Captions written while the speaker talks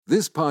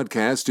This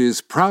podcast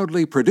is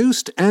proudly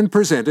produced and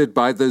presented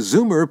by the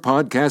Zoomer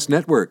Podcast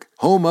Network,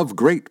 home of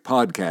great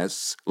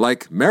podcasts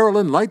like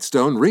Marilyn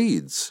Lightstone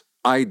Reads,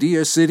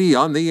 Idea City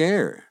on the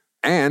Air,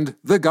 and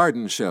The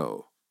Garden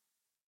Show.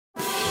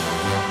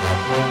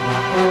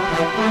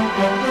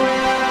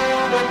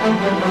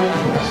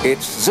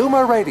 It's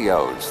Zoomer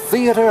Radio's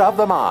Theater of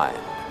the Mind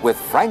with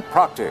Frank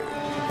Proctor.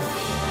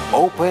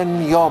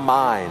 Open your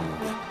mind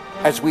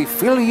as we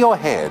fill your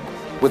head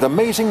with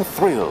amazing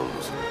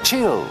thrills,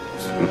 chills,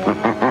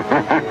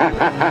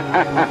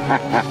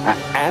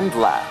 and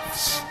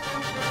laughs.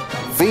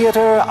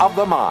 Theater of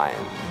the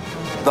Mind.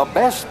 The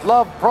best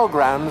love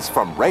programs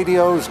from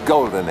radio's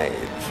golden age.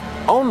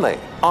 Only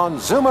on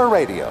Zoomer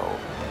Radio.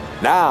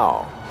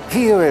 Now,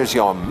 here is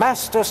your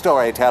master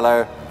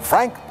storyteller,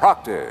 Frank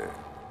Proctor.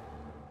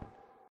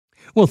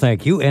 Well,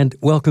 thank you, and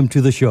welcome to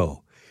the show.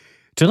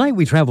 Tonight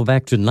we travel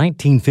back to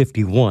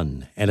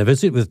 1951 and a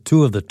visit with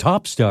two of the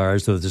top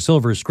stars of the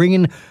silver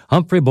screen,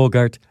 Humphrey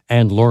Bogart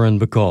and Lauren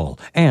Bacall,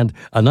 and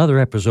another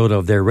episode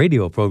of their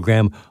radio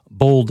program,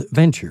 Bold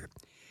Venture.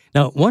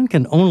 Now, one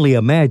can only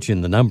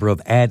imagine the number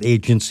of ad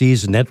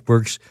agencies,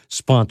 networks,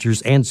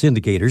 sponsors, and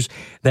syndicators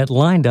that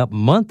lined up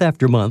month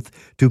after month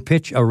to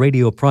pitch a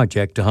radio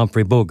project to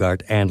Humphrey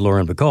Bogart and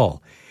Lauren Bacall.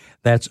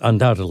 That's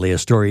undoubtedly a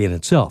story in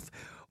itself.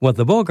 What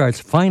the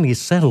Bogarts finally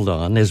settled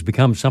on has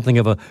become something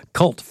of a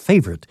cult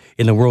favorite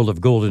in the world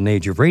of golden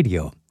age of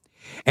radio.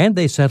 And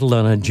they settled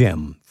on a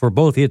gem for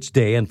both its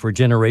day and for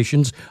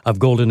generations of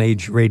golden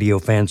age radio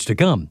fans to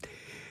come.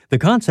 The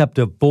concept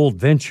of Bold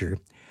Venture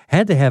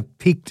had to have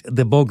piqued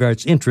the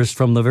Bogarts' interest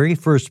from the very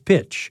first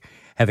pitch.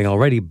 Having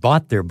already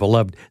bought their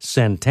beloved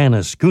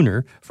Santana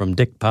schooner from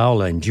Dick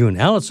Powell and June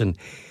Allison,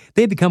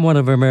 they become one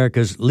of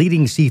America's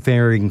leading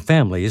seafaring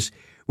families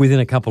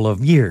within a couple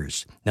of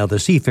years. Now, the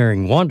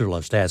seafaring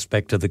wanderlust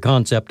aspect of the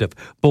concept of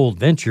Bold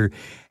Venture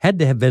had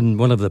to have been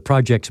one of the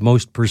project's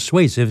most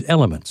persuasive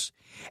elements.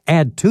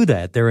 Add to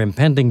that their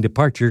impending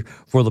departure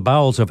for the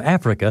bowels of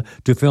Africa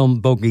to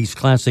film Bogey's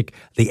classic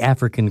The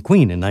African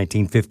Queen in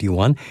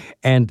 1951,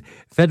 and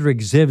Frederick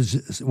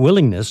Ziv's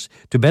willingness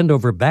to bend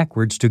over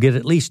backwards to get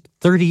at least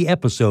 30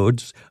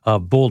 episodes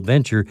of Bold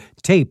Venture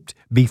taped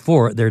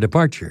before their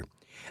departure.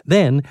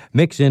 Then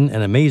mix in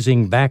an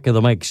amazing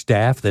back-of-the-mic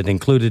staff that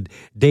included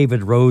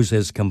David Rose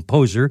as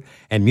composer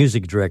and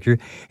music director,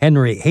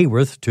 Henry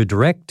Hayworth to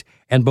direct,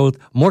 and both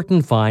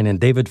Morton Fine and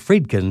David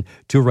Friedkin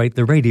to write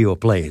the radio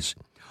plays.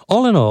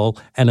 All in all,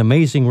 an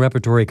amazing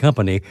repertory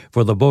company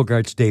for the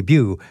Bogarts'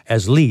 debut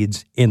as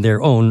leads in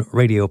their own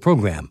radio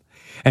program.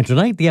 And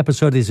tonight the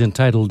episode is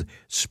entitled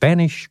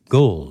Spanish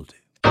Gold.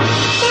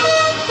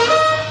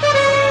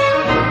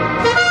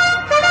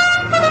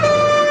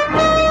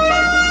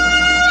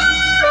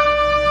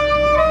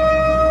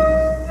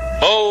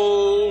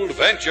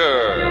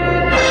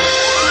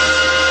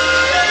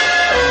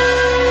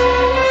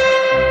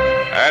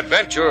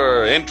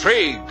 Adventure,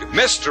 intrigue,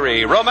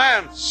 mystery,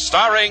 romance,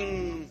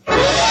 starring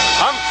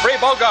Humphrey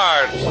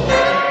Bogart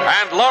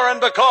and Lauren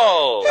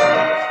Bacall.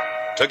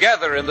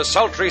 Together in the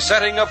sultry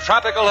setting of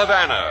tropical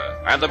Havana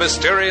and the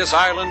mysterious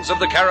islands of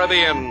the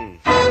Caribbean.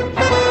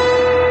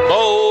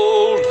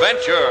 Bold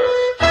Venture.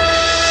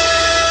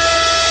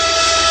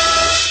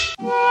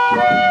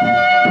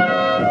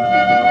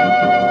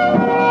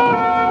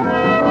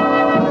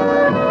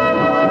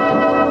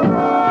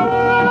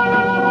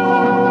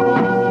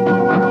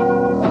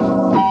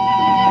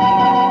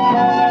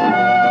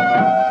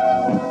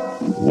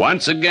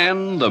 Once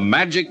again, the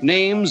magic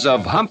names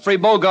of Humphrey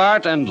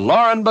Bogart and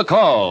Lauren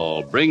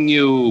Bacall bring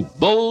you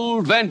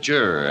Bold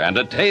Venture and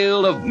a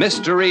tale of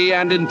mystery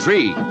and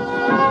intrigue.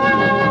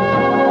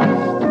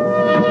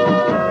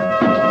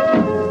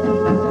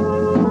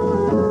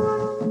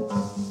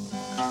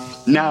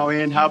 Now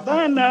in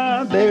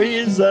Havana there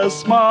is a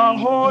small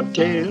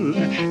hotel.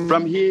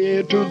 From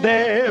here to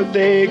there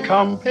they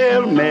come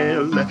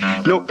pell-mell.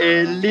 No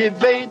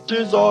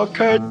elevators or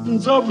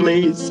curtains of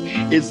lace.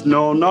 It's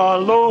known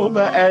all over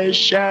as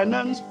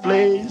Shannon's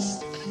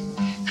Place.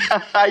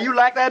 You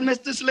like that,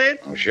 Mr. Slade?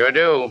 Oh, sure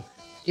do.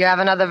 Do you have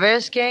another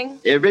verse, King?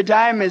 Every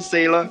time, Miss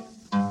Sailor.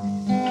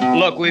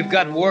 Look, we've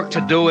got work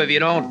to do. If you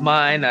don't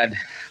mind, I'd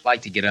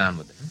like to get on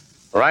with it.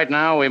 Right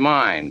now, we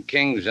mind.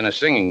 King's in a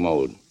singing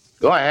mood.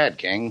 Go ahead,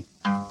 King.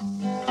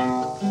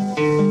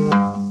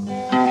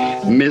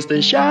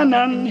 Mr.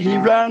 Shannon, he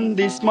run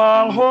the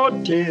small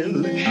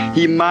hotel.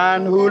 He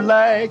man who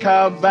like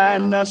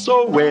Havana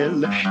so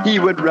well. He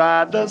would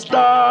rather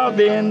starve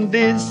in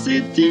this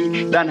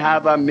city than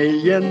have $1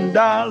 million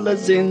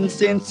in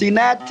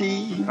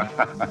Cincinnati.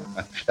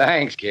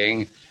 Thanks,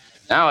 King.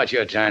 Now it's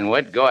your turn,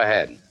 Whit. Go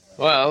ahead.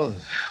 Well,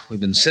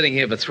 we've been sitting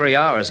here for 3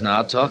 hours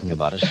now talking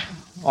about it.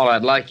 All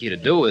I'd like you to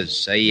do is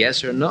say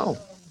yes or no.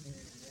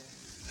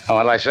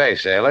 What'll I say,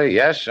 Sailor?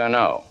 Yes or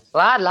no?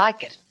 Well, I'd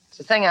like it. It's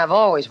the thing I've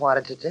always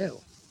wanted to do.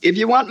 If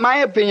you want my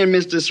opinion,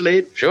 Mr.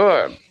 Slade.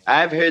 Sure.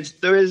 I've heard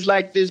stories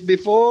like this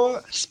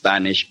before.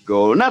 Spanish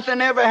gold.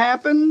 Nothing ever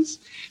happens.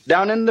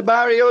 Down in the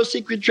barrio,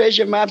 secret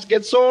treasure maps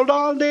get sold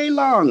all day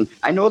long.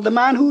 I know the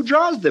man who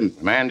draws them.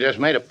 The man just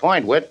made a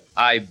point, Whit.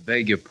 I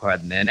beg your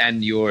pardon, then,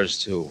 and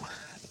yours, too.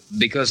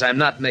 Because I'm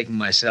not making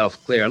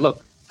myself clear.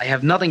 Look, I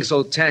have nothing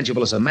so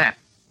tangible as a map.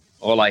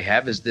 All I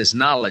have is this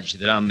knowledge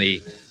that on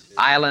the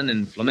island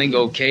in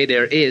Flamingo Cay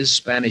there is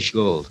Spanish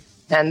gold.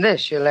 And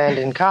this you learned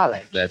in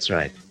college. That's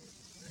right.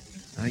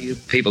 Now, you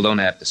people don't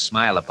have to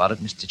smile about it.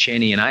 Mr.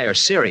 Cheney and I are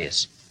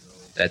serious.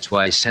 That's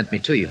why he sent me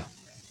to you.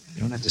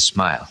 You don't have to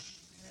smile.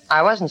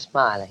 I wasn't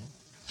smiling.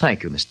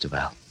 Thank you, Mr.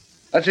 Val.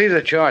 Let's see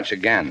the charts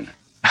again.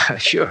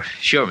 Sure,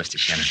 Mr.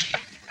 Shannon.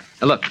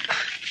 Now, look.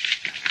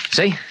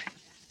 See?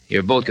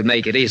 Your boat could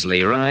make it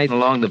easily right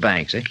along the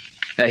bank, see?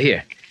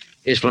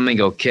 Here's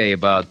Flamingo Cay,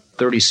 about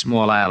 30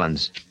 small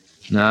islands.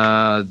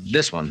 Now,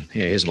 this one.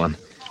 Here's one.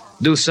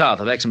 Due south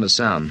of Exmouth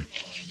Sound.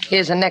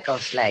 Here's a nickel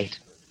slate.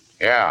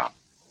 Yeah.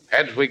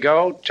 Heads we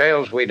go,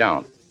 tails we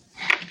don't.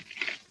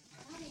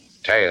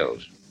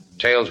 Tails.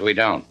 Tails we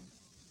don't.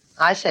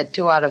 I said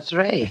 2 out of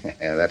 3.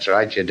 Yeah, that's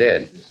right, you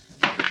did.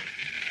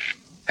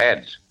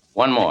 Heads.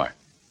 One more.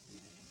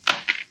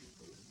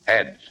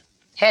 Heads.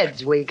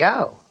 Heads we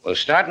go. We'll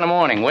start in the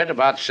morning, Whit,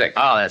 about 6.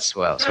 Oh, that's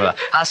swell.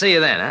 I'll see you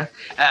then, huh?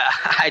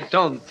 I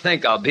don't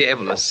think I'll be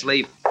able to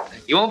sleep.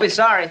 You won't be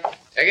sorry.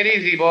 Take it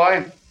easy,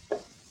 boy.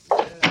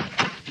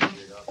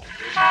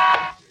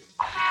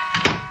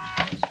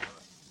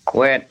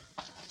 Whit.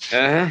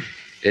 Uh-huh.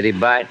 Did he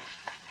bite?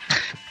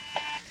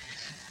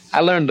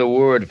 I learned a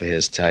word for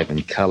his type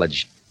in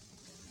college.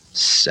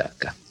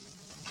 Sucker.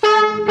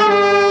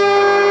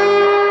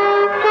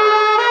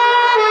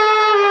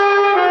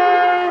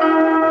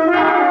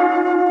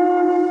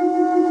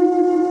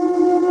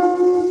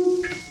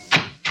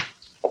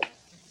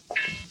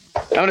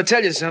 I'm going to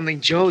tell you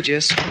something, Joe,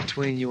 just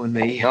between you and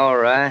me. All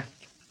right.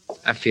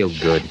 I feel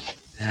good.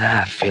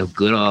 I feel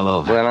good all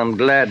over. Well, I'm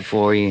glad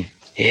for you.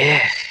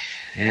 Yeah,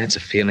 it's a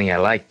feeling I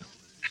like.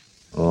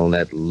 All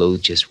that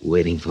loot just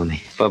waiting for me.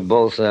 For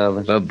both of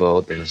us. For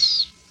both of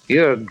us.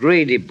 You're a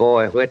greedy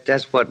boy, Whit.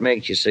 That's what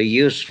makes you so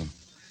useful.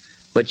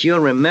 But you'll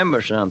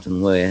remember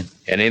something, Whit.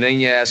 Anything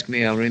you ask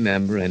me, I'll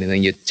remember.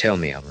 Anything you tell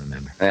me, I'll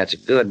remember. That's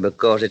good,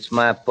 because it's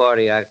my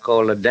party I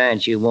call the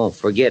dance you won't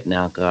forget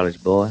now,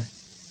 college boy.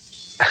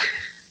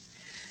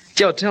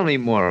 Joe, tell me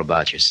more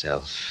about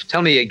yourself.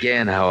 Tell me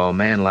again how a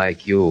man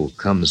like you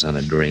comes on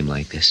a dream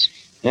like this.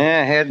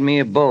 Yeah, I had me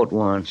a boat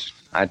once.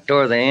 I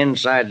tore the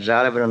insides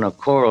out of it on a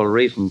coral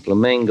reef in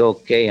Flamingo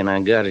Cay, and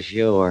I got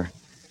ashore.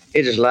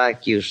 It is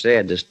like you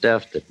said, the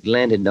stuff that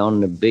landed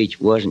on the beach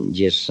wasn't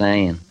just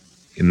sand.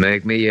 You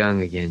make me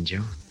young again,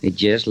 Joe. It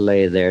just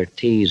lay there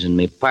teasing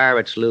me,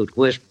 pirate's loot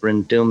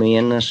whispering to me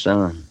in the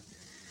sun.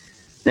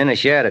 Then a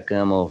shadow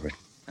come over it,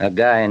 a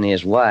guy and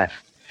his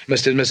wife.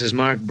 Mr. and Mrs.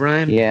 Mark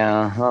Bryan?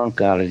 Yeah,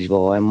 college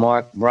boy,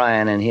 Mark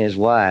Bryan and his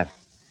wife.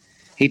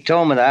 He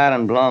told me the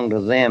island belonged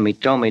to them. He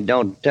told me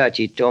don't touch.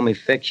 He told me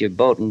fix your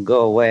boat and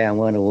go away. I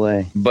went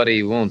away. But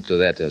he won't do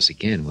that to us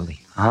again, will he?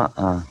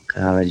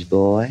 College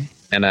boy.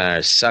 And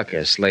our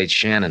sucker, Slade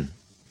Shannon.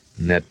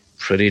 And that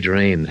pretty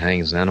dream that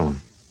hangs on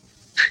him.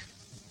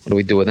 What do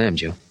we do with them,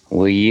 Joe?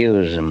 We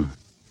use them.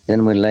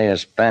 Then we lay a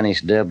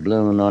Spanish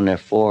doubloon on their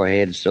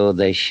foreheads so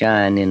they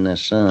shine in the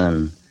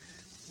sun.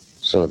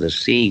 So the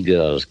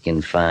seagulls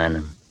can find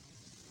them.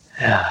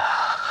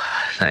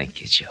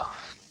 Thank you, Joe.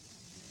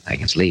 I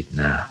can sleep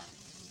now.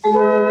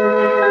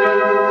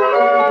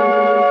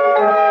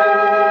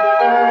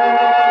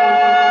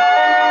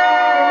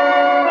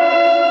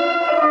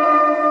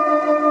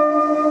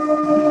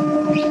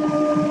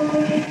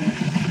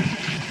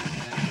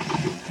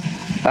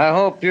 I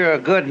hope you're a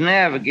good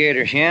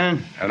navigator,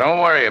 Shannon. Now, don't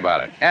worry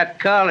about it. That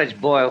college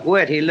boy,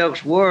 Whit, he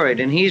looks worried,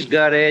 and he's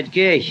got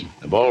education.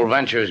 The Bold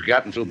Venture's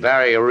gotten through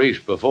barrier reefs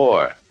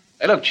before.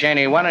 Hey, look,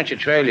 Cheney, why don't you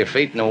trail your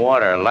feet in the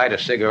water, light a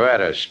cigarette,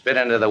 or spit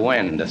into the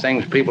wind? The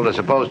things people are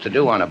supposed to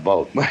do on a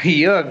boat. Well,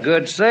 you're a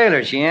good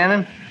sailor,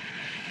 Shannon.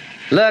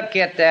 Look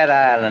at that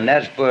island.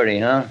 That's pretty,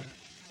 huh?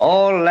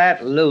 All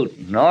that loot,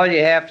 and all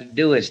you have to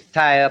do is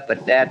tie up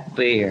at that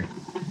pier.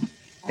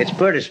 It's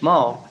pretty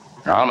small.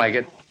 I'll make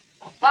it.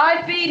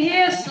 5 feet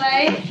here,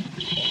 Slade.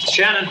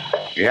 Shannon,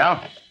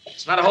 Yeah?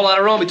 there's not a whole lot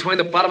of room between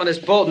the bottom of this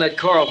boat and that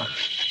coral.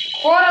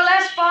 Quarter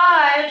less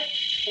 5.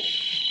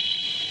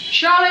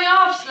 Showing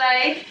off,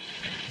 Slade.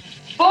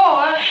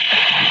 4.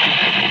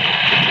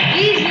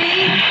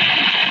 Easy.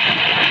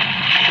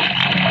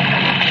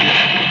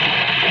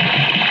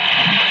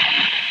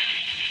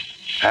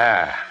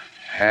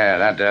 Yeah,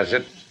 that does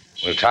it.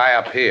 We'll tie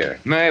up here.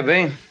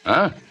 Maybe.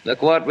 Huh?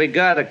 Look what we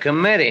got, a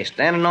committee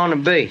standing on the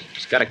beach.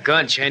 He's got a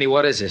gun, Cheney.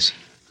 What is this?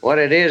 What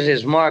it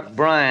is Mark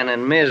Bryan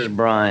and Ms.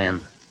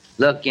 Bryan,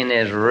 looking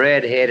as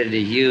red-headed as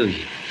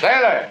usual.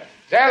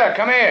 Sailor,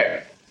 come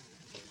here.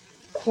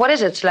 What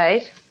is it,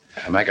 Slade?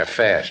 Make it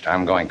fast.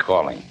 I'm going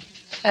calling.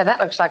 Hey, that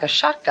looks like a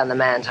shotgun the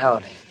man's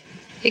holding.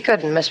 He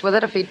couldn't miss with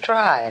it if he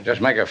tried. Just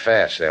make it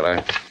fast,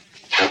 sailor.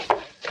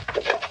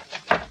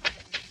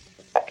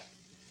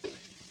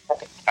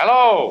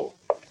 Hello.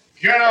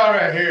 Get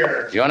out of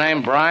here. Your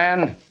name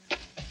Bryan?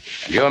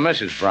 You're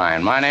Mrs.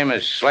 Bryan. My name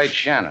is Slade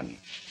Shannon.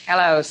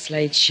 Hello,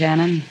 Slade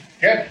Shannon.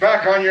 Get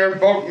back on your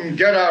boat and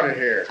get out of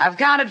here. I've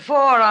counted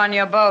 4 on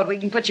your boat. We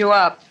can put you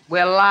up.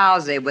 We're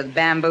lousy with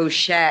bamboo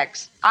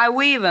shacks. I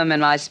weave them in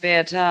my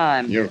spare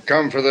time. You've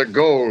come for the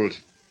gold.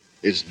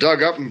 It's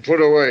dug up and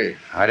put away.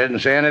 I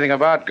didn't say anything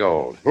about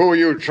gold. Who are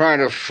you trying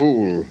to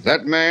fool?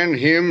 That man,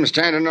 him,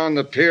 standing on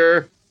the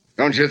pier?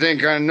 Don't you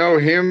think I know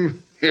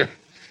him?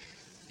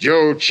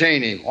 Joe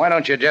Cheney. Why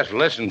don't you just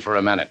listen for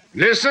a minute?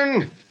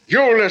 Listen?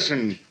 You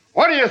listen.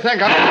 What do you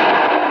think I'm...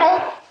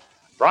 Oh!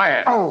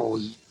 Brian. Oh.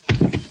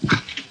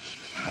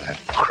 That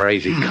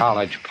crazy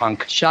college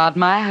punk. Shot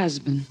my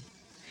husband.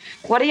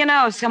 What do you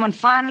know? Someone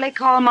finally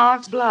called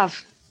Mark's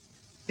bluff.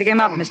 Pick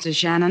him up, Mr.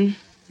 Shannon.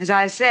 As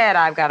I said,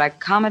 I've got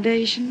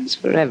accommodations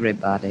for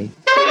everybody.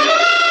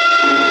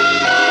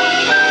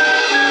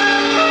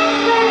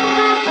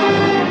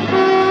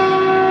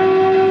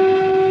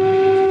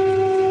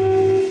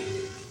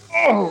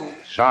 Oh.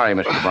 Sorry,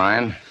 Mr.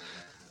 Bryan.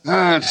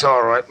 That's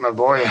all right, my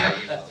boy.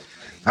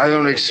 I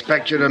don't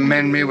expect you to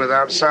mend me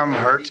without some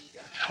hurt.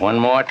 One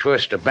more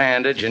twist of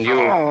bandage and you...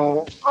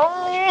 Oh.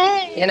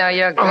 You know,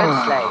 you're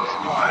good,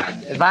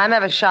 Slate. If I'm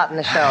ever shot in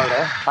the shoulder,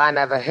 if I'm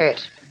ever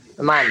hurt,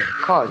 remind me to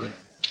call you.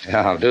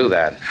 Yeah, I'll do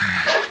that.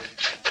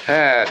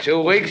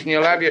 2 weeks and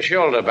you'll have your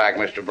shoulder back,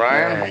 Mr.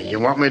 Bryan. You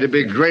want me to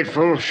be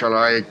grateful? Shall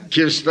I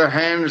kiss the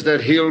hands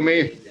that heal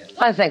me?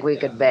 I think we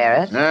could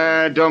bear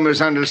it. Don't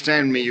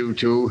misunderstand me, you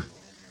two.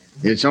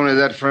 It's only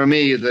that for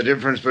me, the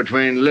difference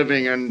between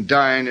living and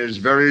dying is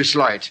very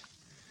slight.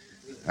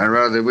 I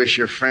rather wish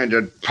your friend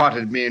had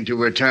potted me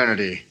into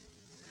eternity.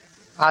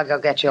 I'll go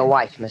get your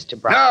wife, Mr.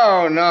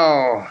 Bryan.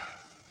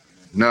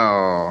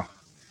 No.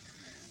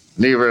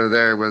 Leave her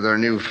there with her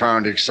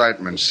newfound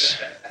excitements.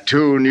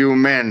 2 new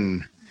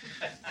men.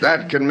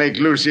 That can make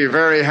Lucy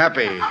very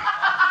happy.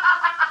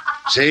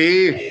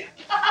 See?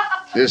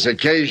 This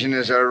occasion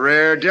is a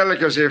rare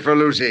delicacy for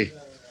Lucy.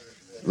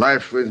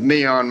 Life with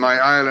me on my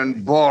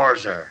island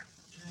bores her.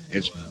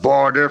 It's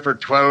bored her for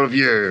 12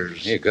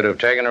 years. You could have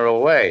taken her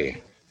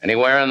away.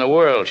 Anywhere in the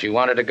world she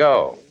wanted to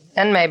go.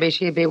 And maybe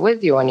she'd be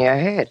with you when you're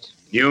hurt.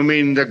 You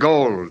mean the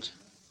gold?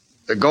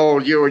 The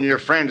gold you and your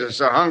friends are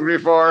so hungry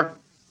for?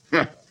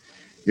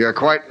 You're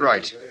quite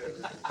right.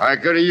 I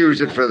could have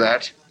used it for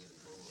that.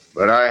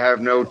 But I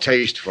have no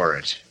taste for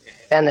it.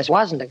 Then this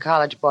wasn't a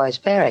college boy's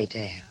fairy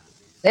tale.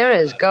 There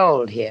is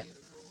gold here.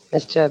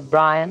 Mr.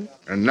 Bryan?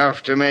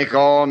 Enough to make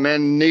all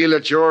men kneel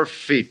at your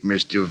feet,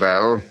 Miss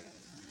Duval.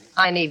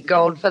 I need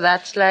gold for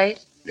that, Slate.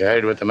 You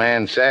heard what the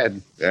man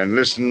said. Then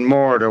listen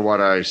more to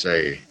what I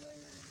say.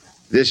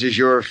 This is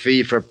your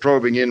fee for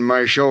probing in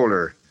my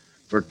shoulder,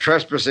 for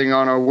trespassing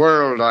on a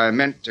world I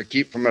meant to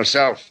keep for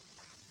myself.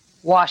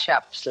 Wash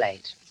up,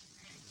 Slate.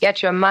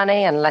 Get your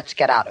money and let's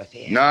get out of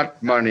here.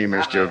 Not money,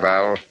 Miss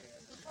Duval.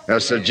 A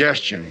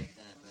suggestion.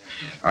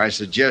 I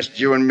suggest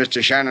you and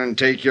Mr. Shannon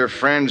take your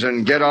friends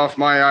and get off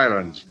my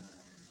island.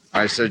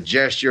 I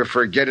suggest you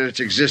forget its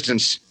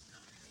existence.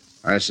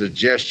 I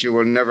suggest you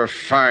will never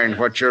find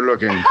what you're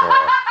looking for.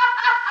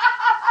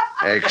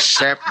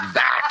 Except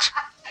that.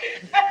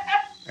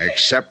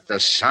 Except the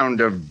sound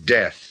of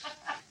death.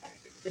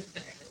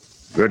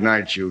 Good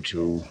night, you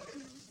two.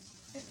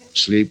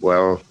 Sleep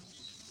well.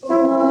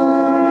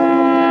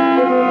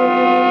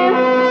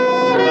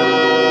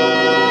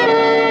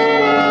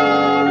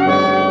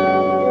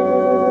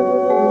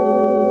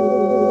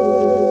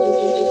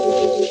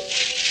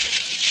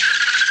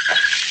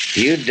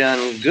 You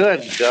done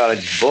good,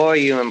 college boy.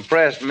 You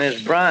impressed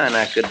Miss Bryan,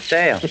 I could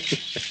tell.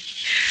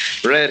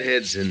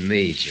 Redheads and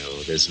me,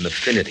 Joe, there's an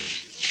affinity.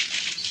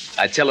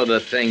 I tell her the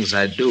things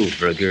I'd do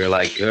for a girl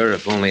like her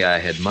if only I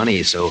had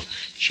money, so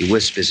she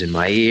whispers in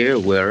my ear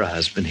where her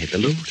husband hid the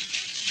loot.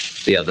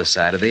 The other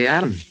side of the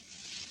island.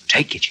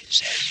 Take it, she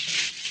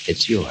says.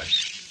 It's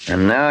yours.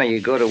 And now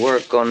you go to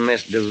work on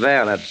Miss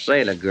Duval, that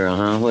sailor girl,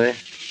 huh, Will?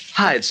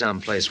 Hide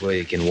someplace where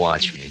you can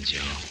watch me,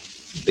 Joe.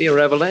 Be a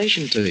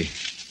revelation to you.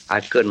 I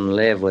couldn't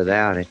live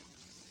without it.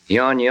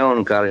 You're on your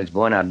own, college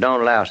boy. Now,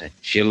 don't louse it.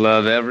 She'll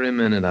love every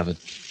minute of it.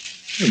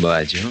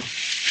 Goodbye, Joe.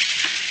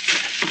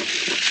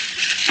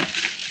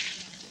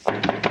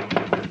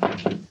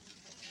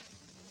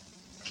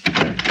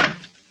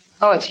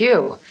 Oh, it's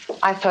you.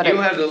 I thought You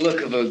have the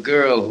look of a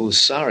girl who's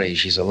sorry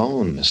she's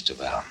alone, Mr.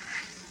 Val.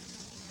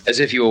 As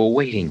if you were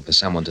waiting for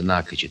someone to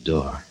knock at your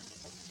door.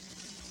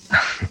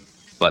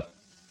 But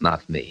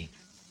not me.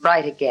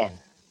 Right again.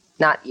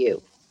 Not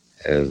you.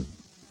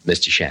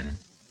 Mr. Shannon.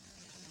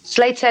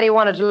 Slate said he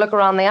wanted to look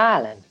around the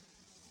island.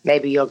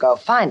 Maybe you'll go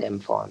find him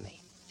for me.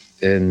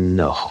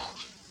 No.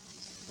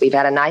 We've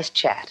had a nice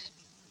chat.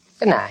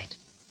 Good night.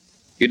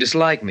 You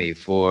dislike me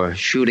for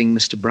shooting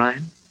Mr.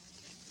 Bryan?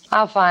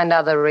 I'll find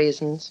other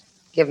reasons.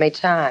 Give me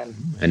time.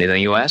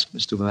 Anything you ask,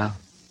 Mr. Val.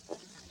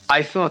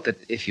 I thought that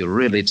if you're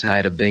really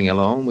tired of being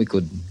alone, we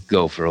could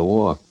go for a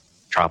walk.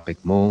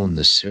 Tropic moon,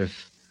 the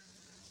surf.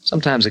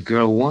 Sometimes a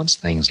girl wants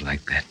things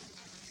like that.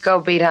 Go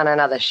beat on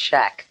another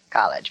shack,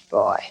 college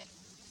boy.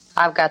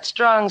 I've got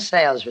strong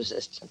sales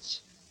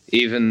resistance.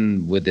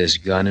 Even with this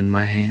gun in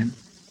my hand?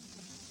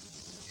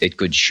 It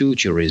could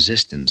shoot your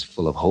resistance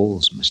full of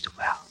holes, Mr.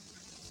 Val.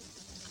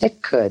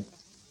 It could.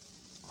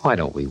 Why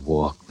don't we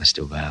walk,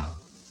 Mr. Val?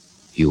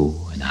 You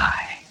and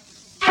I.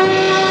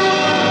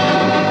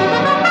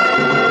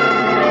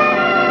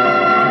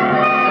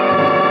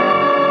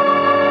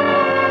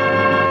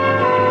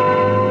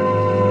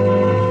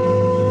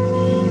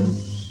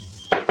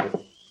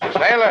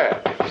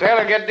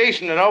 Sailor, get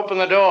decent and open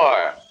the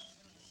door.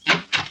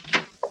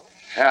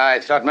 I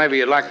thought maybe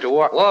you'd like to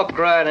walk. Walk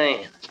right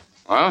in.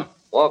 Huh?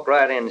 Walk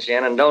right in,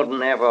 Shannon.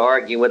 Don't ever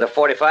argue with a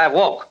 45.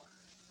 Walk.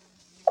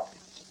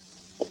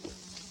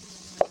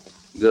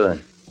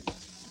 Good.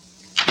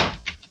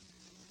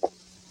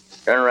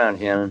 Turn around,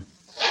 Shannon.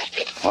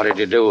 What did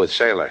you do with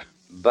Sailor?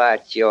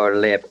 Bite your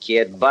lip,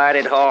 kid. Bite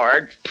it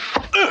hard.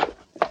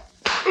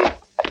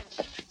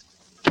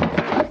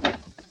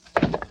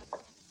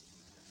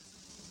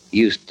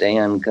 You stay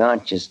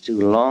unconscious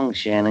too long,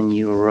 Shannon,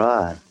 you'll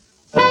rot.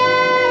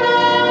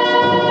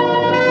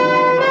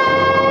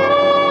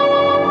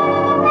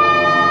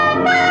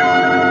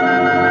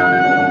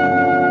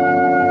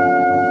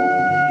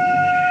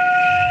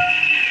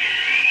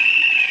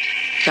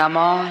 Come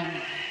on.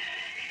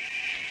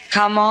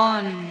 Come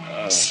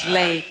on,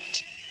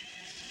 Slate.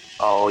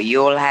 Oh,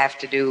 you'll have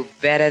to do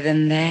better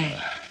than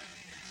that.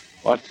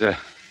 What the...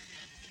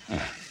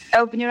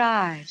 Open your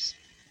eyes.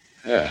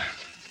 Yeah,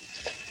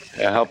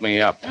 help me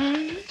up.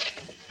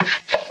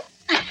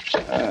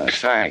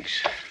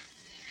 Thanks.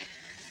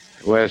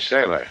 Where's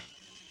Sailor?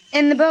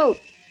 In the boat.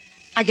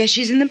 I guess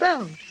she's in the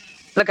boat.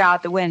 Look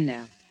out the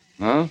window.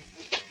 Huh?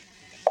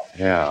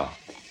 Yeah.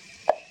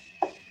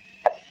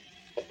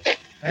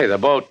 Hey, the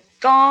boat.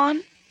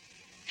 Gone?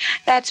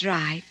 That's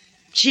right.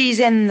 She's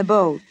in the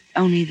boat,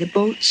 only the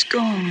boat's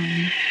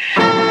gone.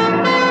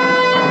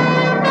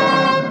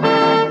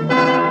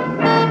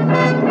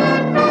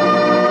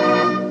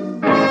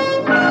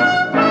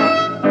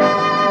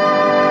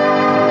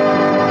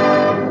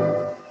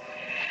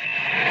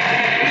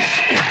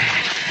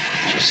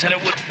 She said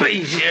it would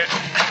be here.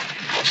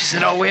 She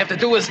said all we have to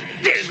do is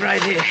dig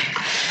right here.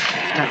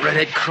 If that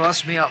redhead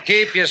crossed me, I'll...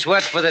 Keep your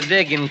sweat for the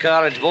digging,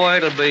 college boy.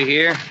 It'll be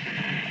here.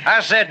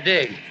 I said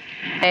dig.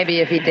 Maybe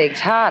if he digs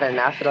hard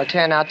enough, it'll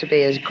turn out to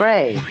be his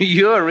grave.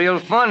 You're real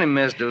funny,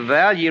 Mr.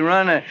 Val. You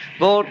run a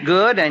boat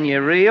good, and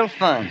you're real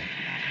funny.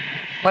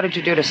 What did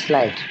you do to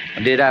Slate?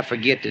 Did I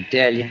forget to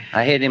tell you?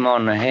 I hit him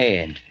on the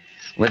head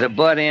with the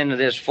butt end of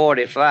this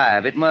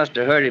 45. It must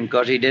have hurt him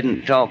because he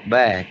didn't talk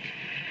back.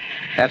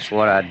 That's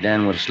what I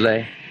done with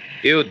Slate.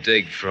 You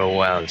dig for a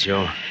while,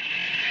 Joe.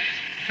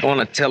 I want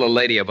to tell a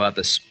lady about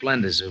the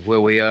splendors of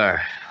where we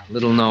are.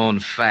 Little-known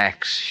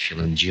facts. She'll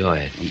enjoy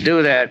it.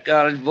 Do that,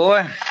 college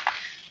boy.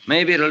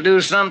 Maybe it'll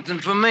do something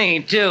for me,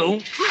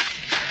 too.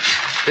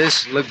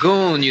 This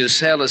lagoon you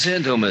sailed us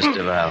into,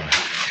 Mr. Val,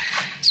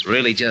 it's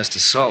really just a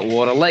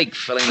saltwater lake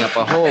filling up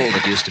a hole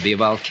that used to be a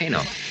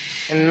volcano.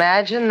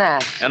 Imagine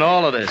that. And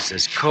all of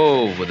this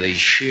cove with these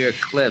sheer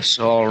cliffs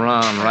all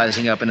around,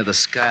 rising up into the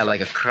sky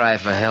like a cry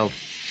for help.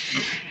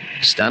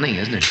 Stunning,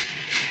 isn't it?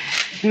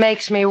 It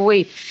makes me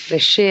weep, the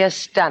sheer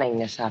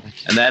stunningness of it.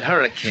 And that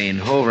hurricane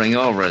hovering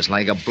over us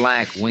like a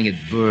black winged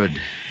bird.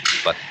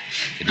 But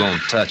it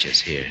won't touch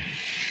us here.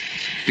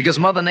 Because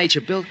Mother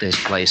Nature built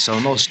this place so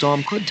no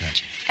storm could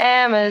touch it.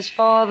 M is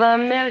for the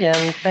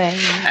million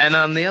things. And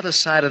on the other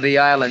side of the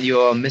island,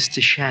 you're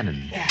Mr.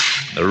 Shannon.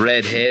 The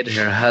redhead,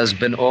 her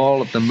husband,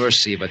 all at the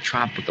mercy of a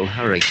tropical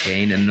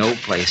hurricane and no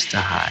place to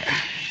hide.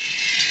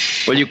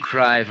 Will you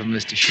cry for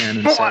Mr.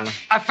 Shannon, Sailor?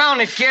 I found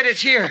it, kid.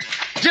 It's here.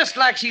 Just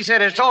like she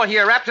said, it's all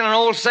here, wrapped in an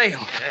old sail.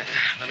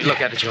 Let me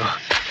look at it, Joe.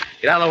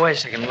 Get out of the way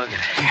so I can look at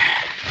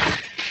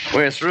it.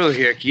 We're through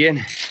here,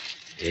 kid.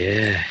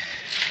 Yeah.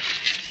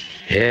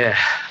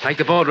 Make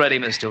the boat ready,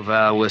 Mr.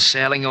 Val. We're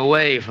sailing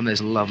away from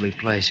this lovely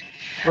place.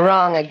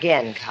 Wrong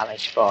again,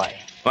 college boy.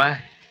 What?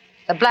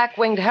 The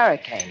black-winged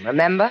hurricane,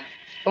 remember?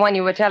 The one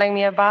you were telling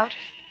me about?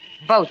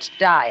 Boats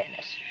die in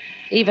it,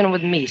 even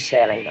with me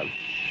sailing them.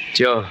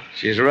 Joe,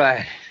 she's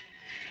right.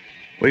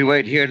 We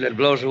wait here till it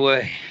blows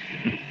away.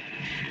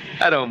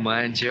 I don't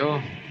mind,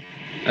 Joe.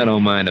 I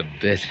don't mind a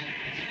bit.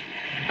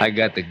 I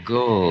got the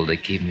gold to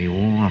keep me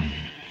warm.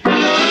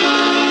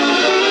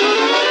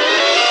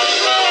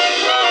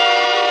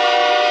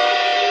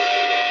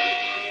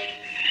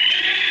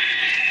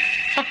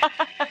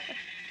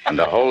 And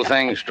the whole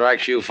thing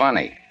strikes you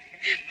funny.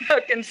 Well,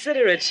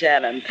 consider it,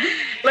 Shannon.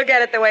 Look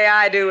at it the way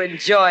I do and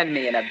join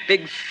me in a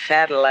big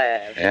fat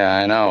laugh. Yeah,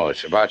 I know.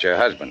 It's about your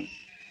husband.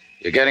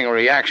 You're getting a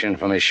reaction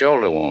from his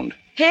shoulder wound.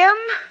 Him?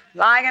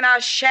 Lying in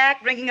our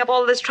shack, drinking up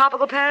all this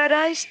tropical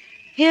paradise?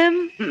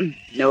 Him?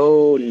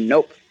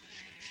 Nope.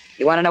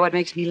 You want to know what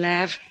makes me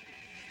laugh?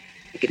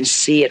 I can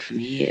see it from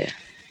here.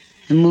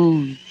 The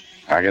moon.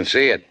 I can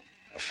see it.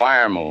 A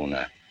fire moon,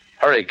 a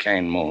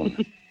hurricane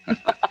moon.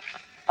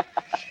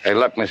 Hey,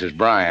 look, Mrs.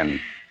 Bryan.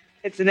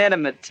 It's an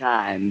intimate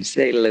time.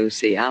 Say,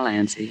 Lucy, I'll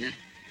answer you.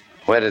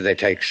 Where did they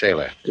take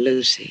Sailor?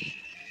 Lucy.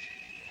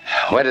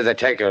 Where did they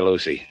take her,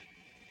 Lucy?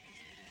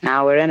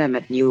 Now we're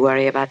intimate and you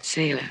worry about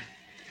Sailor.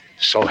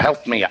 So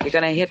help me up. You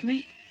gonna hit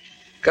me?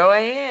 Go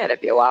ahead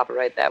if you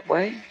operate that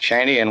way.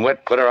 Cheney and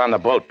Witt put her on the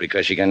boat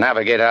because she can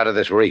navigate out of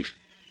this reef.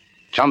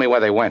 Tell me where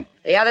they went.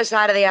 The other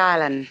side of the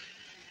island.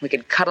 We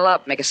could cuddle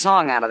up, make a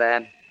song out of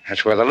that.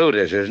 That's where the loot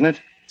is, isn't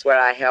it? It's where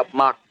I helped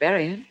Mark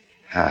bury it.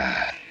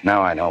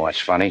 Now I know what's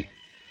funny.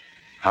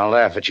 I'll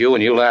laugh at you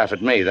and you laugh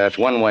at me. That's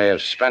one way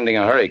of spending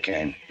a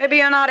hurricane. Maybe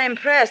you're not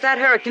impressed. That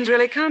hurricane's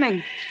really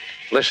coming.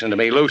 Listen to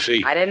me,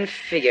 Lucy. I didn't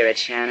figure it,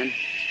 Shannon.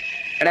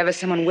 Whenever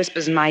someone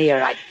whispers in my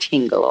ear, I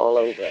tingle all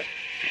over.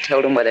 I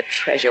told them where the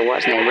treasure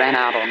was, and they ran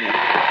out on me.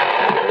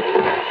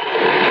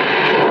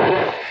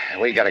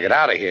 We gotta get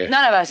out of here.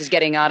 None of us is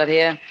getting out of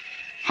here.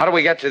 How do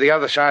we get to the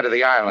other side of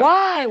the island?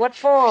 Why? What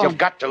for? You've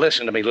got to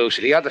listen to me,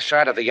 Lucy. The other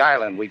side of the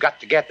island. We've got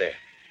to get there.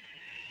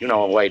 You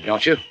know a way,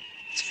 don't you?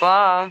 It's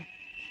far.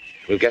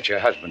 We'll get your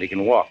husband. He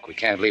can walk. We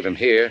can't leave him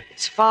here.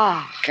 It's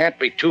far. Can't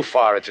be too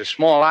far. It's a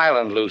small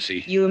island,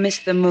 Lucy. You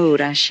missed the mood,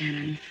 huh,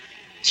 Shannon?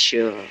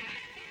 Sure.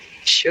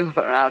 Sure,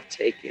 I'll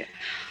take you.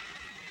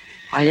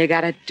 All you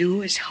gotta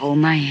do is hold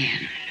my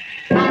hand.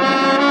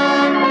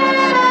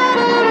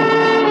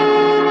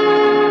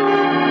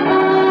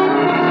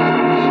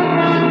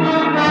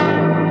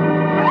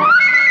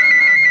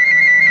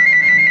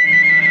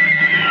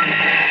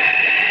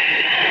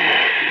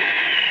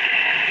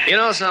 You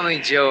know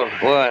something, Joe?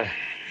 What?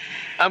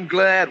 I'm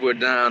glad we're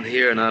down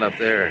here, not up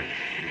there.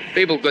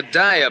 People could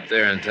die up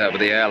there on top of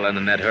the island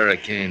in that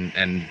hurricane,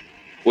 and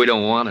we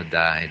don't want to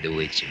die, do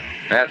we, Joe?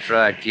 That's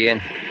right,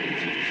 kid.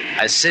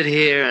 I sit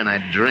here and I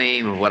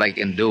dream of what I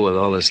can do with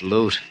all this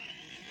loot.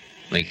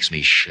 Makes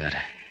me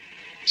shudder.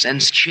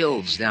 Sends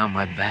chills down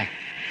my back.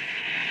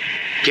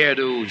 Care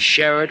to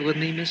share it with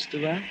me,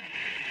 Mr. Ralph?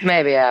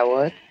 Maybe I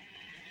would.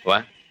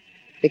 What?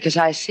 Because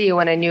I see you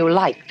in a new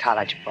light,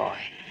 college boy.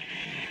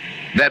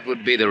 That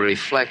would be the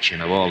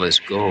reflection of all this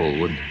gold,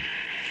 wouldn't it?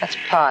 That's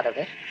part of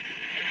it.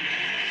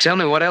 Tell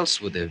me, what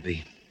else would there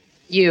be?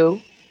 You,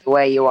 the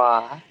way you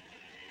are.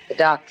 The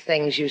dark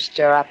things you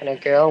stir up in a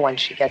girl when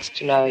she gets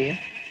to know you.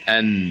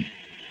 And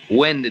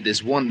when did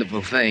this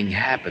wonderful thing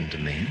happen to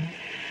me?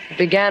 It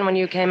began when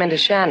you came into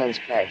Shannon's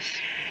place.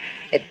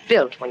 It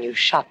built when you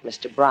shot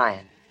Mr.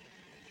 Bryan.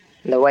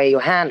 And the way you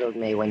handled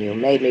me when you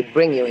made me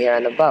bring you here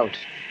in the boat.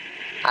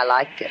 I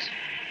liked it.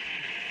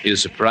 You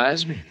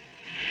surprised me.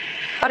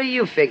 How do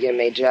you figure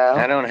me, Joe?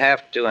 I don't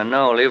have to. I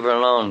know. Leave her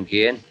alone,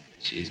 kid.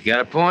 She's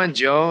got a point,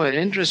 Joe. It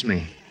interests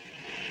me.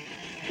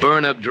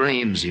 Burn up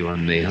dreams, you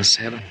and me, huh,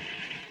 Sally?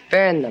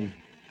 Burn them.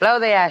 Blow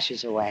the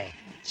ashes away.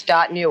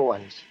 Start new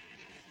ones.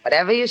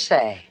 Whatever you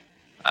say.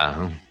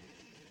 Uh-huh.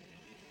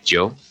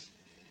 Joe?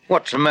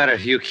 What's the matter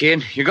with you,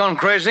 kid? You going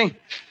crazy?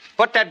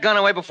 Put that gun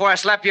away before I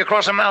slap you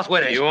across the mouth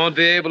with it. You won't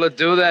be able to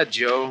do that,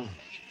 Joe.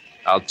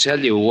 I'll tell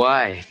you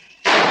why.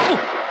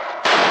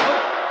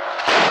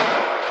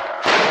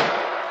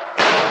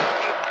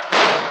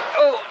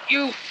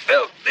 You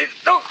filthy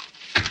dog.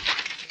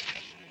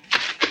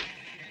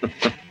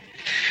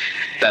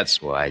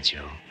 That's why,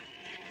 Joe.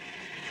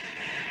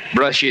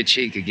 Brush your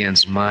cheek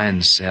against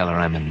mine, Sal, or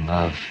I'm in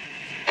love.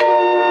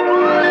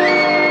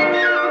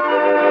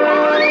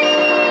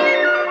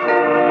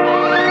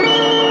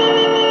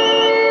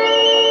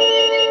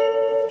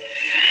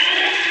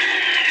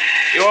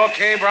 You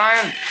okay,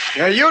 Brian?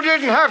 Yeah, you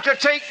didn't have to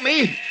take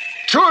me.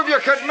 Two of you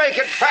could make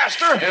it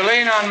faster. You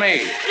lean on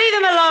me. Leave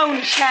him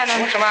alone,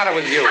 Shannon. What's the matter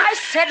with you? I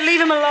said leave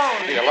him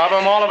alone. Do you love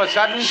him all of a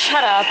sudden?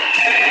 Shut up.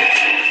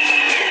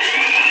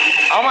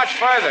 How much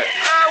further?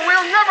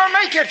 We'll never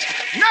make it.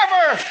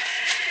 Never.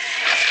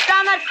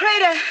 Down that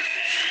crater.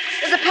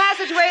 There's a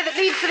passageway that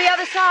leads to the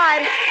other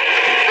side.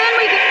 Then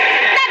we can...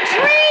 That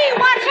tree!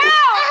 Watch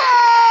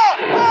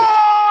out!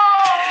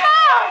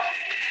 Mark!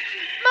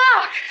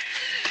 Mark!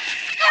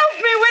 Help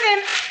me with him!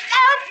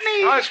 Help me!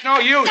 Oh, it's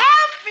no use.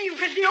 Help me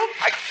with you!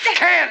 I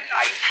can't.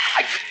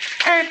 I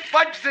can't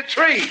budge the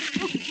tree.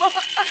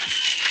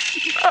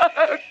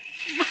 Mark!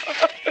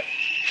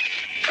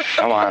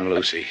 Come on,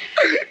 Lucy.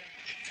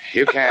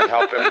 You can't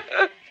help him.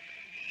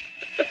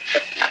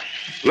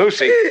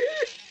 Lucy.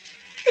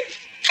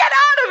 Get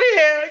out of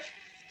here!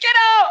 Get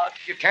out!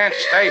 You can't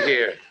stay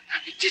here.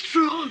 I did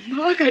wrong,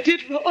 Mark. I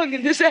did wrong,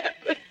 and this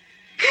happened.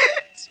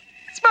 It's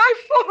my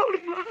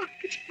fault, Mark.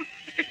 It's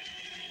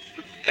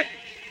mine.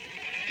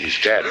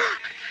 He's dead.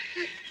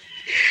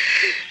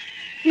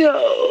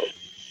 No.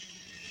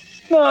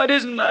 No, it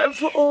isn't my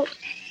fault.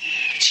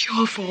 It's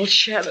your fault,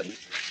 Shannon.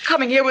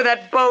 Coming here with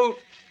that boat.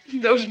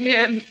 Those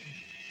men.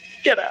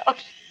 Get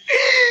out.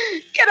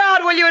 Get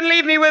out, will you, and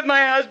leave me with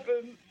my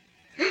husband.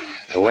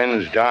 The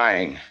wind's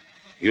dying.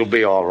 You'll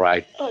be all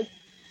right.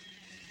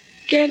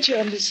 Can't you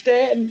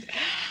understand?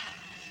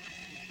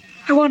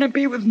 I want to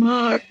be with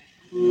Mark.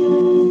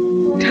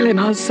 Tell him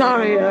how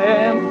sorry I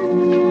am.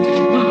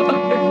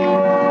 Mark.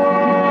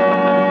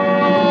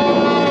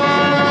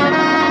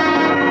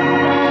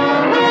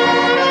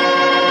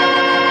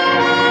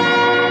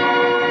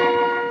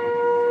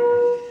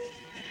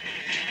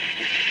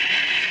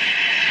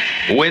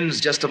 The wind's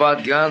just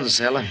about gone,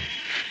 Sally.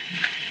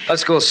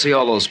 Let's go see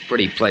all those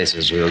pretty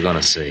places we were going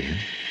to see.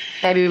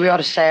 Maybe we ought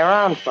to stay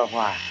around for a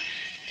while.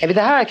 Maybe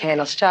the hurricane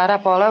will start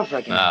up all over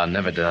again. No, it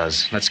never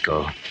does. Let's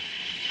go.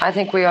 I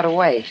think we ought to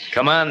wait.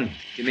 Come on.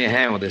 Give me a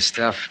hand with this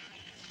stuff.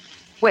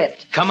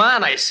 Whit. Come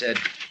on, I said.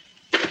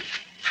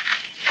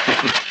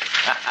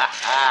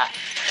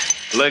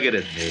 Look at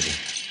it, baby.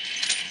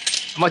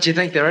 How much you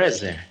think there is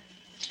there?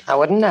 I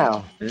wouldn't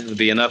know. It'll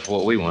be enough for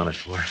what we want it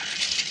for.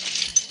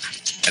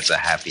 That's a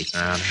happy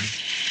town, huh?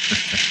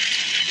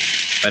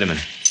 Wait a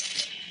minute.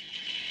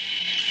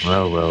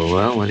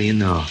 Well, what do you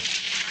know?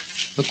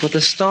 Look what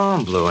the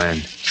storm blew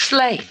in.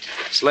 Slate.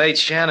 Slade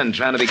Shannon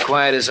trying to be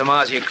quiet as a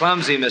mouse. You're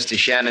clumsy, Mr.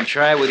 Shannon.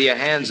 Try with your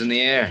hands in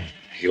the air.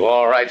 You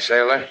all right,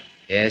 sailor?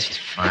 Yes, she's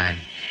fine.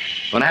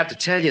 I'm going to have to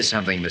tell you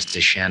something, Mr.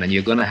 Shannon.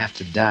 You're going to have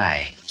to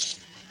die.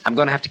 I'm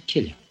going to have to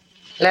kill you.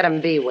 Let him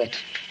be, Whit.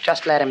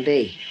 Just let him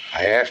be.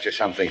 I asked you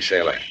something,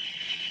 sailor.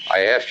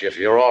 I asked you if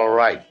you're all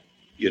right.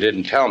 You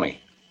didn't tell me.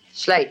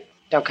 Slate,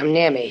 don't come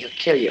near me. He'll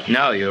kill you.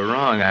 No, you're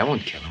wrong. I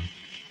won't kill him.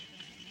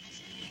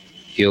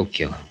 You'll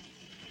kill him.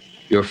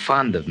 You're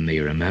fond of me,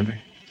 remember?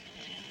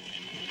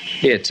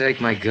 Here, take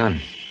my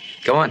gun.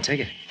 Go on, take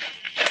it.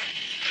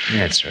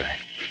 That's right.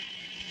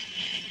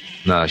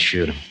 Now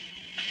shoot him.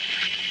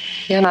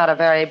 You're not a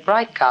very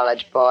bright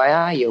college boy,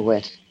 are you,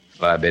 Whit?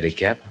 Phi Beta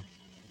Kappa.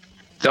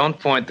 Don't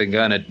point the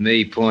gun at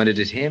me. Point it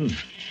at him.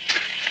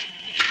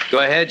 Go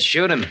ahead,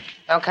 shoot him.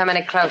 Don't come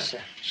any closer.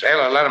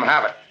 Sailor, let him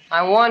have it.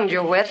 I warned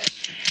you, Whit.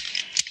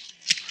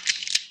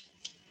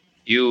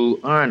 You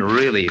aren't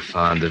really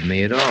fond of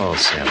me at all,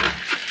 Sailor.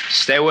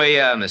 Stay where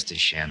you are, Mr.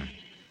 Shannon.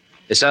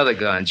 This other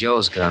gun,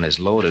 Joe's gun, is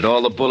loaded.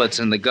 All the bullets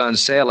in the gun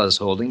Sailor's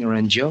holding are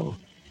in Joe.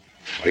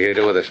 What do you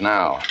do with us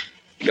now?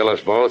 Kill us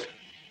both?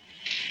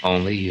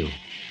 Only you.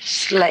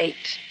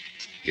 Slate.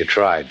 You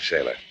tried,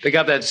 sailor. Pick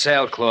up that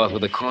sailcloth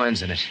with the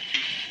coins in it.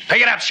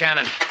 Pick it up,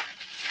 Shannon.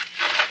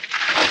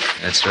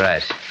 That's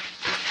right.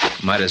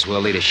 Might as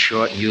well lead a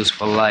short and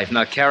useful life.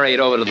 Now carry it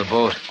over to the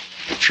boat.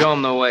 Show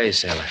 'em the way,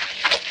 sailor.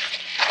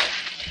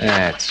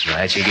 That's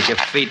right. You get your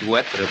feet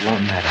wet, but it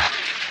won't matter.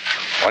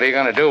 What are you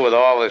going to do with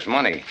all this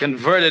money?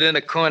 Convert it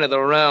into coin of the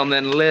realm,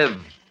 then live.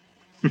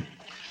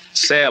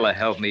 Sailor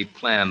helped me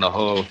plan the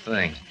whole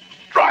thing.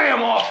 Dry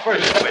him off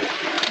first, Whit.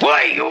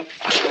 Why, you?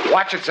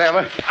 Watch it,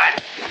 sailor.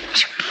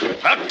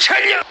 I'll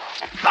tell you.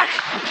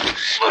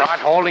 Start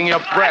holding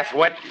your breath,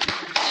 Whit.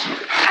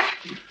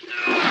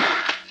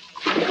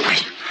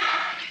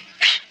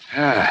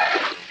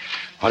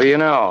 What do you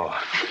know?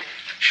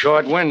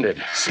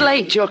 Short-winded.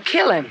 Slate, you'll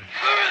kill him.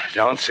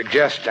 Don't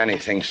suggest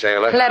anything,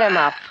 sailor. Let him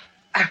up.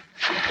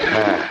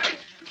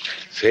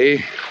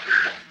 See?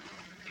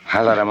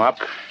 I let him up.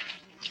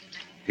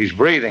 He's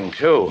breathing,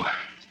 too.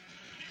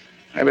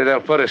 Maybe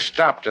they'll put a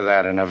stop to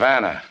that in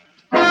Havana.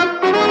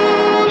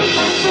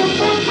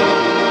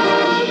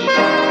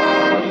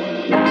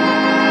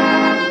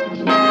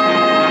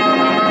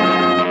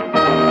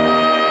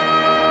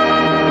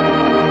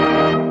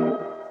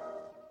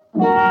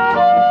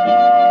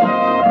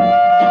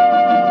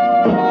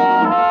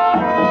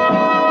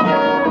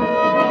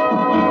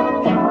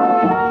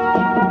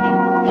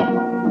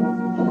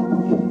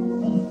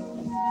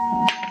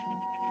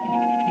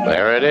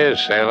 There it is,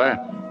 sailor.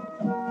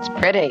 It's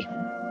pretty.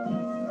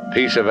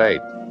 Piece of 8.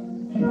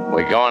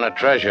 We go on a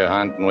treasure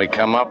hunt and we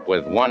come up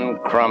with one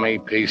crummy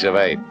piece of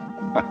 8.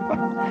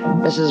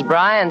 Mrs.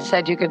 Bryan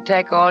said you could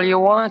take all you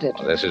wanted.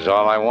 Well, this is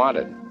all I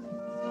wanted.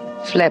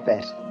 Flip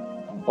it.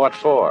 What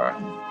for?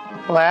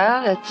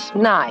 Well, it's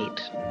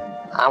night.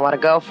 I want to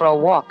go for a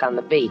walk on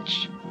the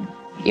beach.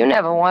 You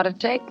never want to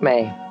take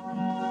me.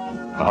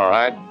 All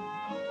right.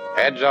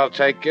 Heads, I'll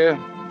take you.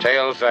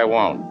 Tails, I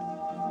won't.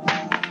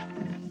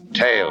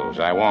 Tails,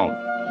 I won't.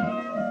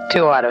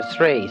 2 out of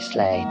 3,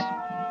 Slade.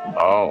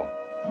 Oh.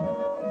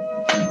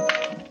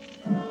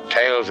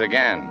 Tails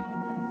again.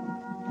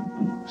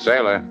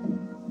 Sailor.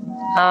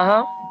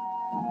 Uh-huh.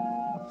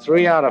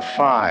 3 out of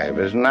 5.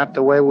 Isn't that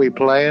the way we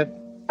play it?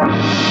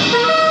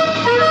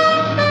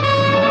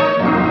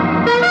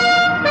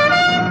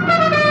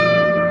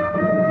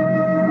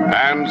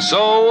 And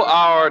so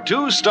our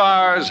 2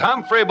 stars,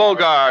 Humphrey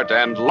Bogart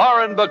and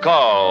Lauren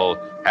Bacall,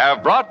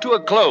 have brought to a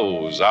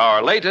close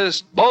our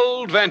latest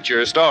bold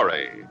venture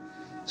story.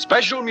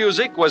 Special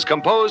music was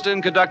composed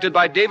and conducted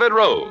by David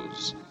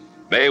Rose.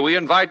 May we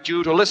invite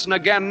you to listen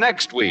again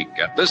next week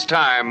at this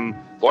time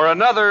for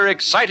another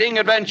exciting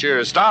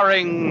adventure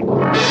starring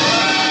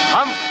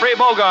Humphrey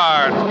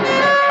Bogart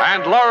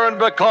and Lauren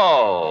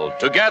Bacall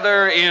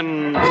together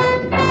in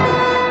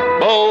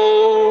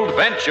Bold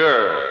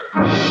Venture.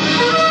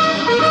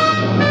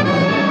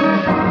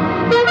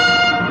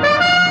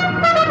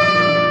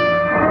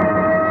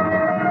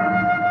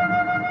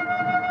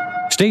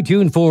 Stay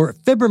tuned for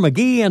Fibber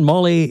McGee and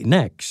Molly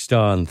next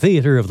on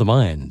Theater of the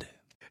Mind.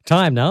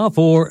 Time now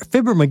for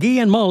Fibber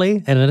McGee and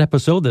Molly and an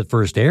episode that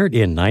first aired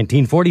in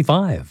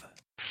 1945.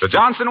 The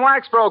Johnson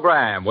Wax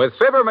Program with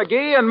Fibber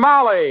McGee and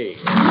Molly.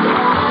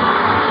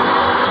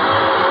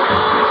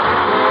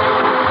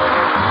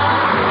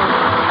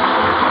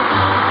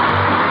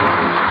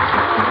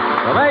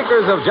 The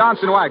makers of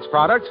Johnson Wax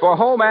products for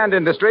home and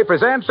industry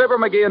present Fibber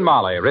McGee and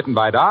Molly, written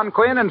by Don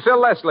Quinn and Phil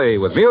Leslie,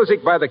 with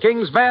music by the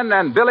King's Men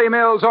and Billy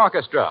Mills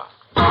Orchestra.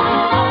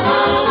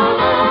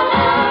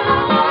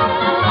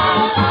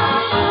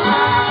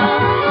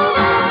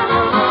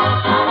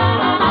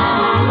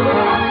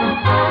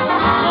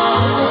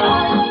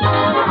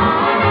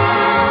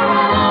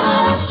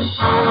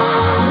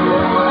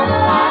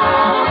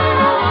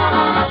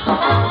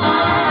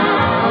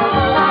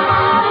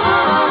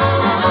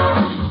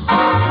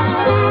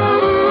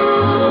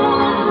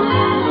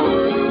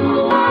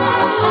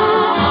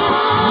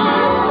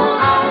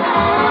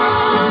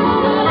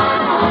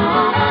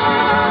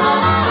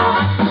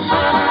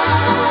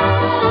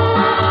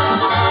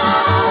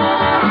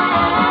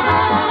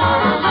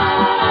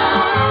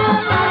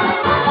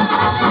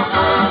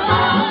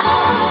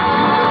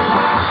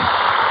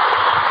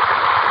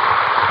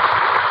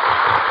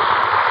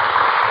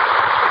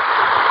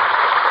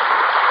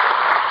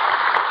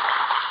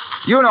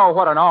 You know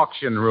what an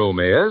auction room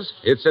is.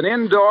 It's an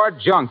indoor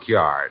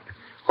junkyard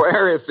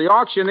where if the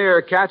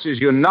auctioneer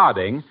catches you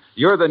nodding,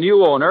 you're the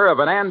new owner of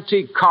an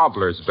antique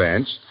cobbler's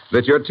bench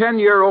that your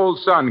 10-year-old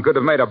son could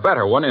have made a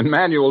better one in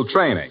manual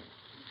training.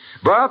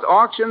 But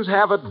auctions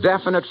have a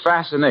definite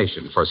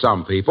fascination for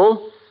some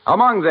people,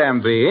 among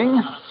them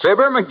being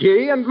Fibber,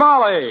 McGee, and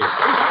Molly.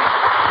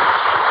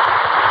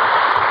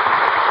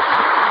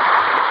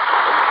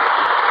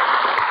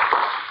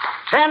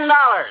 $10.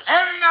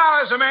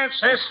 $10, a man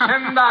says.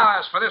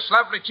 $10 for this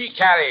lovely tea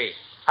caddy.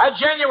 A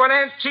genuine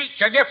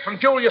antique, a gift from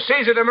Julius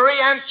Caesar to Marie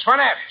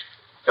Antoinette.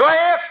 Do I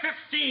have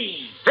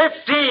 15?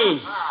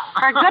 15.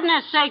 For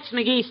goodness sakes,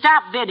 McGee,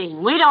 stop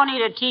bidding. We don't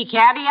need a tea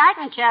caddy. I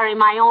can carry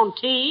my own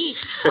tea.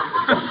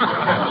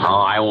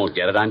 Oh, I won't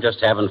get it. I'm just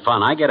having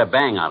fun. I get a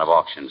bang out of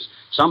auctions.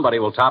 Somebody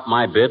will top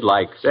my bid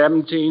like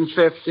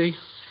 $17.50.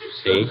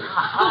 See?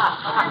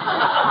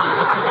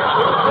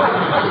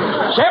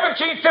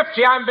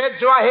 $17.50 I'm bid.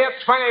 Do I hear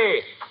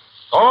 20?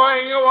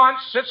 Going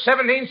once at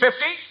 $17.50.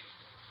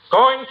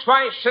 Going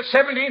twice at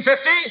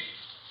 $17.50.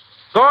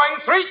 Going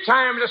 3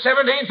 times at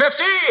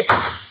 $17.50.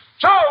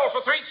 Sold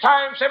for 3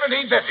 times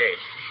 $17.50.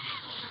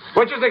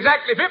 Which is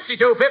exactly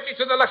 $52.50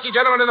 to the lucky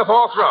gentleman in the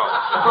 4th row.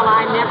 Well,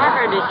 I never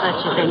heard of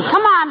such a thing.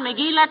 Come on,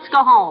 McGee, let's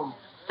go home.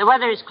 The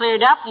weather's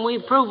cleared up, and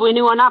we've proved we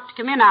knew enough to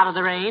come in out of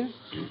the rain.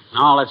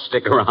 Oh, let's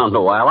stick around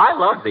a while. I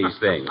love these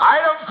things.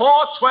 Item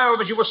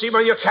 412, as you will see by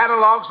your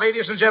catalogs,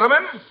 ladies and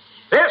gentlemen.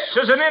 This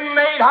is an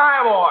inlaid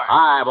highboy.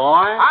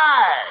 Highboy?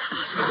 Hi.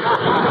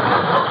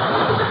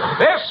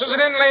 This is an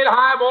inlaid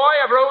highboy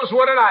of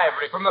rosewood and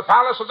ivory from the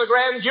palace of the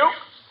Grand Duke,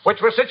 which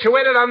was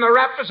situated on the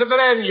rapids of the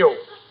Danube.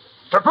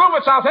 To prove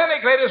it's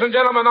authentic, ladies and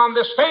gentlemen, on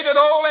this faded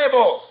old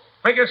label,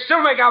 we can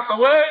still make out the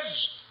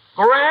words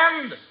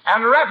Grand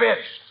and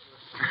Rapids.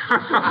 What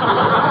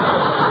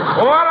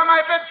am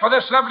I bid for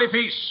this lovely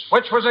piece,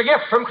 which was a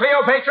gift from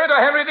Cleopatra to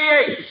Henry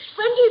VIII?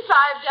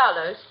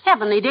 $25.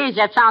 Heavenly days,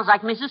 that sounds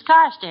like Mrs.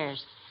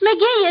 Carstairs.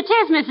 McGee, it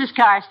is Mrs.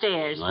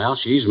 Carstairs. Well,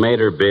 she's made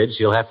her bid.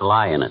 She'll have to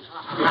lie in it.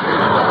 $25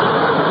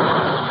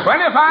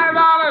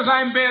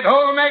 I'm bid.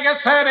 Who'll make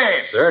it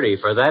 30? 30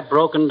 for that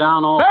broken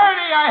down old... 30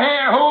 I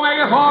hear. Who'll make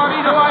it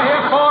 40? Do I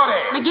hear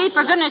 40? McGee,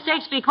 for goodness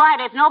sakes, be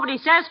quiet. If nobody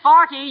says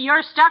 40,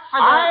 you're stuck for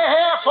the... I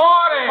hear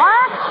 40.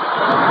 What?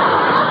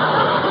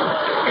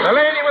 The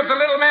lady with the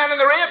little man in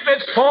the rear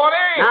bids 40.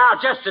 Now,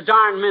 just a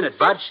darn minute,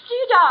 Bud. $50.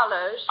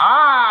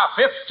 Ah,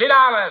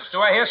 $50.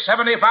 Do I hear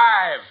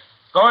 75?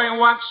 Going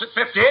once at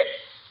 50.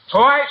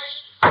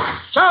 Twice.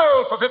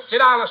 Sold for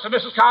 $50 to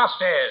Mrs.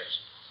 Carstairs.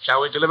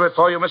 Shall we deliver it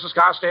for you, Mrs.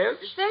 Carstairs?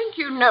 Thank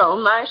you, no.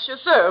 My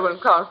chauffeur will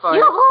call for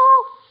you.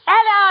 Yoo-hoo!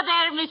 Hello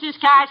there, Mrs.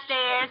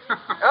 Carstairs.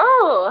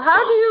 Oh,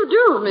 how do you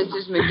do,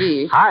 Mrs.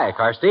 McGee? Hi,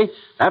 Carsty.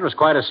 That was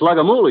quite a slug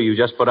of moolah you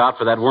just put out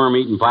for that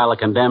worm-eating pile of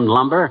condemned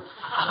lumber.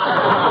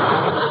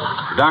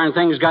 Darn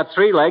thing's got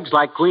 3 legs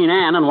like Queen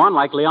Anne and 1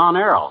 like Leon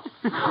Errol.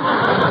 Oh,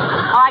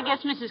 I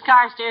guess Mrs.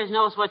 Carstairs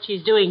knows what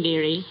she's doing,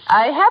 dearie.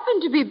 I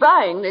happen to be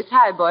buying this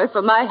highboy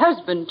for my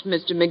husband,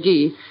 Mr.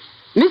 McGee.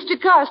 Mr.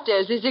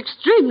 Carstairs is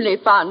extremely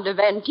fond of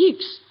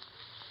antiques.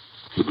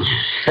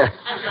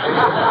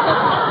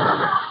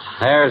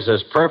 There's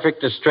as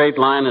perfect a straight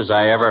line as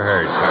I ever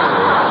heard,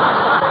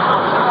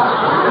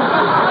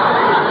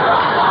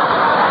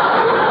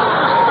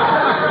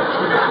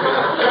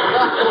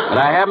 But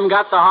I haven't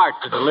got the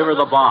heart to deliver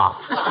the bomb.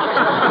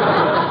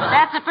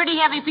 That's a pretty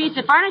heavy piece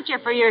of furniture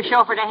for your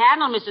chauffeur to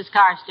handle, Mrs.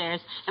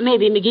 Carstairs. And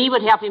maybe McGee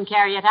would help him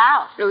carry it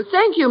out. Oh,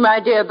 thank you, my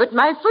dear, but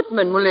my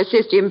footman will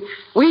assist him.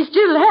 We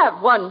still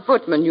have 1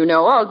 footman, you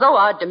know, although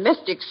our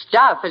domestic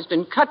staff has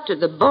been cut to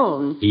the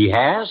bone. He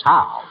has?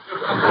 How?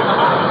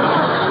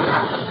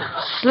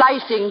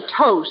 Slicing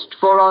toast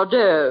for hors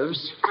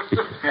d'oeuvres.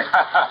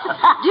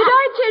 Did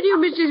I tell you,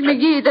 Mrs.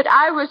 McGee, that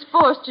I was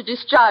forced to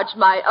discharge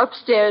my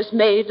upstairs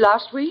maid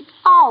last week?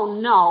 Oh,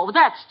 no,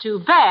 that's too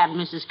bad,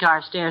 Mrs.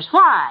 Carstairs.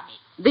 Why?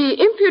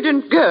 The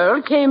impudent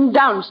girl came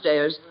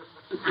downstairs.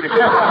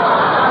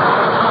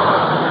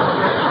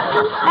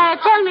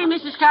 Tell me,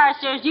 Mrs.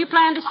 Carstairs, do you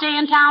plan to stay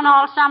in town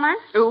all summer?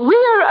 We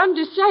are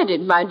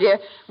undecided, my dear.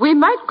 We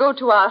might go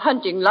to our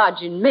hunting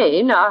lodge in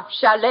Maine, our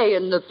chalet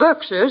in the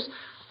Berkshires,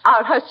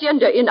 our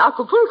hacienda in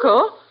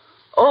Acapulco,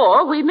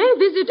 or we may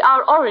visit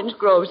our orange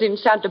groves in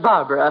Santa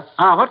Barbara.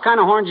 What kind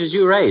of horns did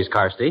you raise,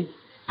 Carsty?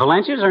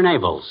 Valencias or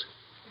Navels?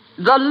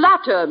 The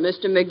latter,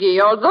 Mr. McGee,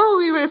 although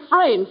we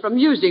refrain from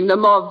using the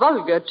more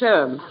vulgar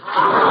term.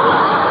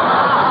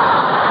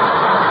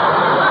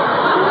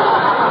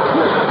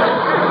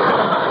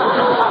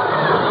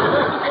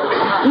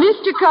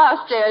 Mr.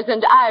 Carstairs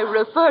and I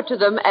refer to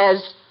them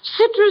as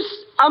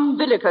citrus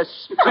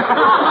umbilicus. Good day,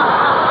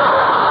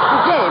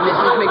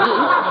 Mrs.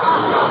 McGee.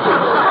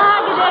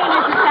 Good day,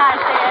 Mrs.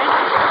 Carstairs.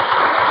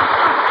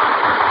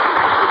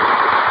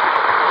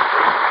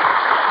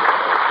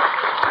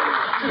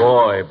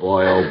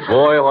 Boy, oh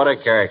boy, what a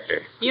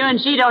character. You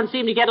and she don't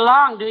seem to get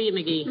along, do you,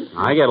 McGee?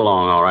 I get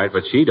along all right,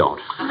 but she don't.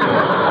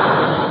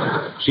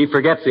 She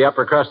forgets the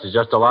upper crust is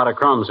just a lot of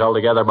crumbs held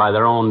together by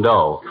their own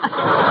dough.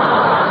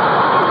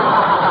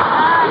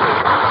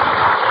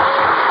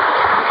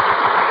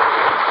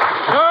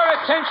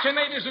 Attention,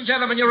 ladies and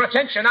gentlemen, your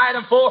attention.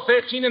 Item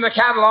 413 in the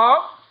catalog.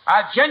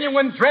 A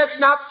genuine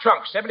dreadnought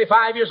trunk,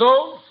 75 years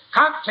old.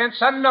 Contents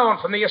unknown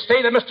from the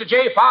estate of Mr.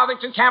 J.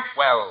 Farthington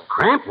Campwell.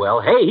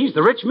 Campwell? Hey, he's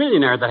the rich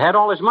millionaire that had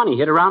all his money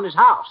hid around his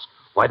house.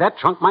 Why, that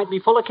trunk might be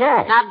full of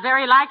cash. Not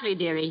very likely,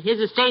 dearie. His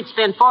estate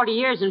spent 40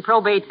 years in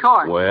probate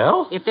court.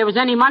 Well? If there was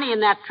any money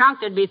in that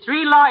trunk, there'd be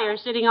 3 lawyers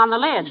sitting on the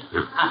lid.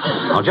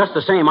 Well, just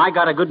the same, I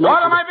got a good note.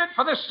 What am I bid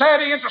for this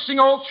sturdy, interesting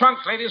old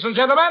trunk, ladies and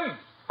gentlemen?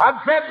 A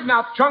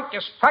dreadnought trunk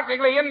is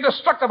practically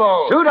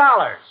indestructible.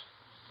 $2.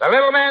 The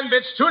little man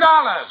bids $2.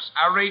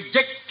 A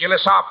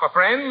ridiculous offer,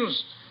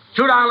 friends.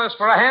 $2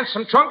 for a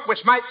handsome trunk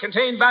which might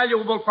contain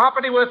valuable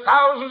property worth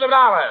thousands of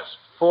dollars.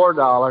 $4.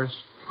 $4.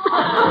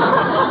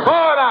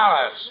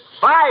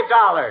 $5.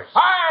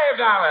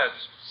 $5.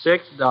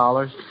 $6.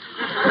 $6.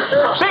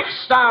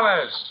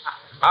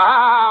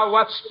 Ah,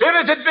 what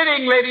spirited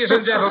bidding, ladies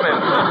and gentlemen.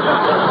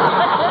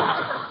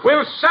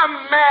 Will some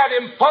mad,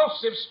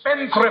 impulsive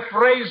spendthrift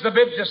raise the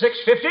bid to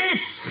 $6.50?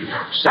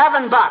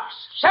 $7.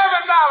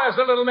 $7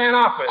 the little man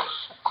offers.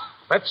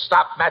 Let's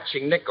stop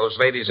matching nickels,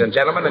 ladies and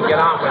gentlemen, and get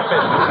on with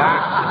business,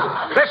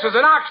 huh? This is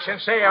an auction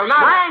sale,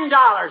 not...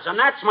 $9, and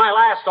that's my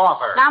last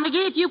offer. Now,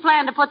 McGee, if you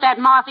plan to put that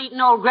moth-eaten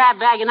old grab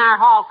bag in our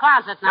hall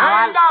closet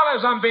now...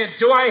 $9 on bid.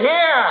 Do I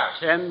hear?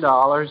 $10.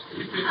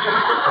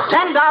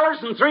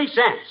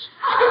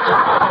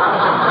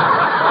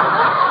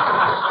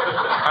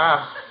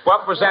 $10.03.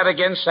 What was that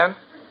again, son?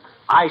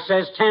 I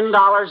says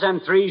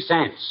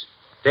 $10.03.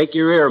 Take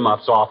your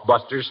earmuffs off,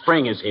 Buster.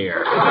 Spring is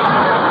here.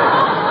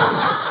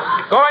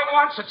 Going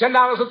once at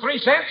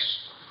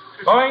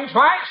 $10.03. Going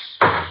twice.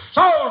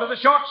 Sold to the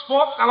short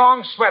sport and the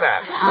long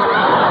sweater.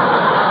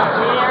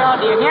 Dear, oh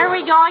dear, here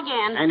we go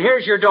again. And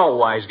here's your dough,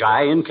 wise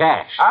guy, in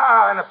cash.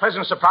 Ah, and a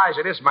pleasant surprise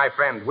it is, my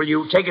friend. Will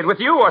you take it with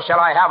you, or shall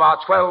I have our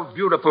 12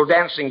 beautiful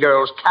dancing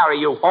girls carry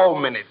you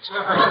home in it?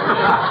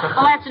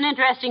 Well, that's an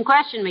interesting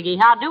question, McGee.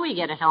 How do we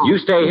get it home? You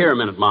stay here a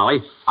minute,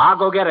 Molly. I'll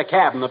go get a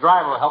cab, and the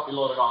driver will help you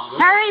load it on.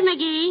 Hurry,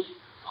 McGee.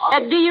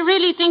 Do you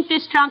really think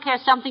this trunk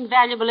has something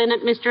valuable in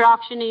it, Mr.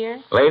 Auctioneer?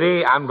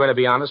 Lady, I'm going to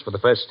be honest for the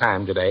first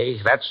time today.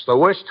 That's the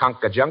worst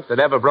hunk of junk that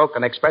ever broke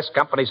an express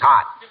company's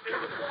heart.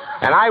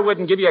 And I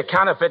wouldn't give you a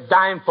counterfeit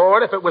dime for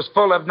it if it was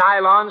full of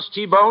nylons,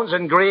 T-bones,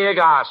 and Greer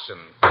Garson.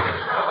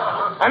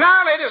 And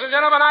now, ladies and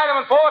gentlemen,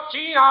 item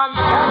 14 on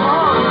the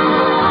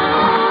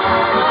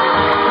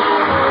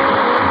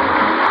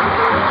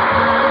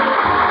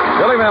catalog.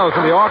 Billy Mills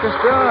from the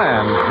orchestra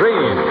and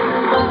Dream.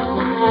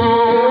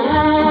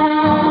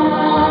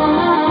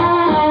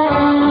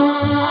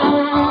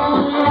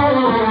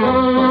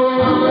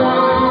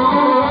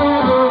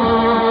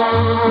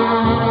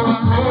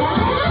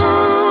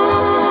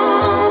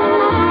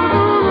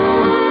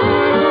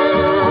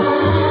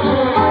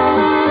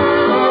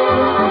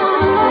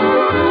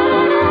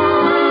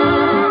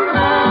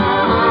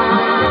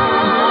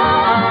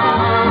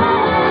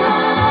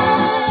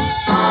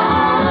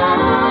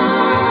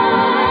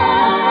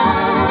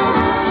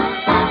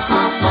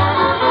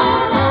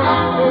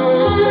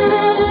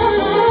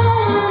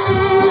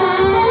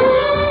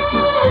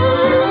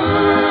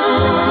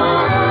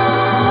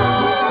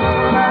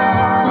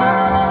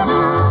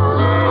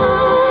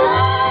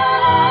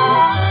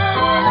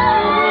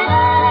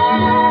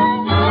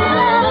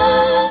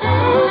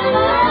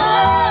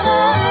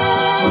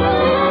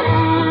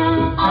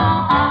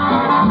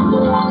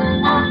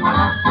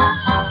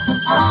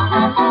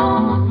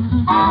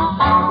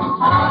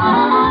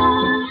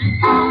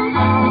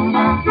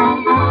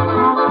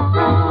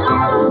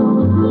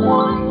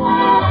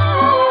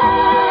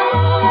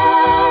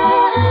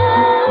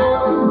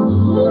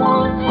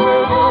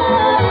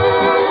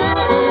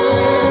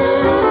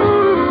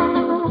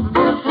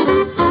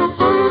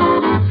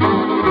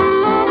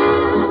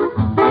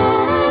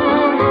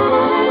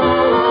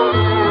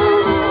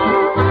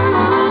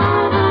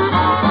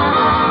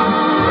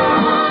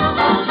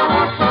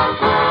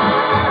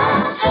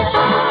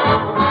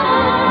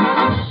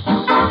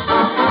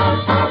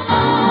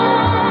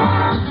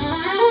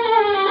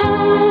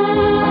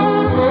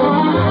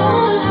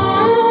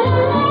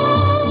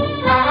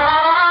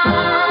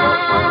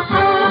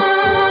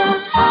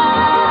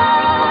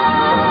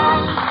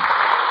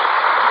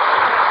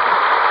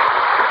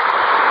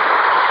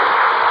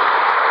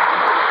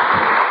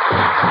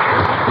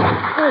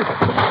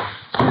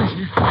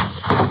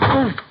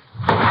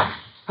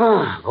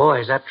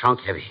 Boy, is that trunk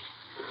heavy.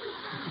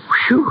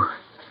 Whew.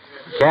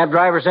 Cab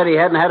driver said he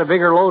hadn't had a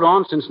bigger load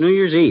on since New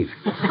Year's Eve.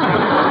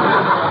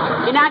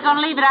 You're not going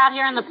to leave it out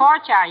here on the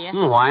porch, are you?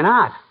 Why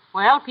not?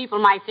 Well, people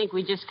might think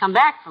we just come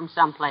back from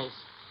someplace,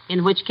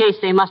 in which case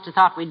they must have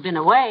thought we'd been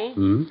away.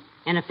 Hmm?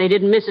 And if they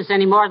didn't miss us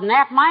any more than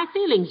that, my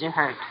feelings are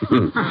hurt.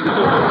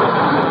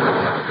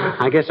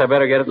 I guess I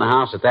better get it in the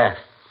house at that.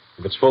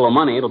 If it's full of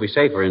money, it'll be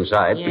safer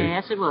inside.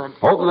 Yes, it would.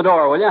 Open the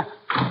door, will you?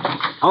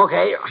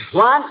 Okay.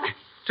 1,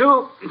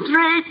 2,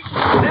 3.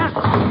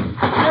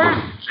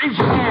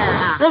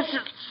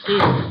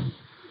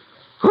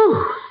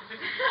 Whew.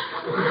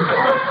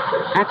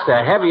 That's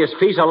the heaviest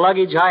piece of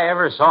luggage I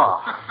ever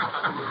saw.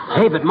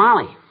 Hey, but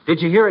Molly,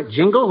 did you hear it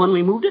jingle when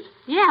we moved it?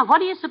 Yeah, what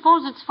do you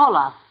suppose it's full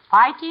of?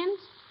 Pie tins?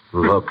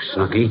 Look,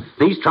 Snooky,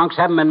 these trunks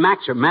haven't been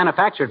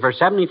manufactured for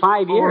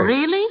 75 years. Oh,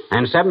 really?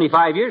 And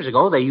 75 years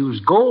ago, they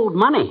used gold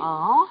money.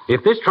 Oh?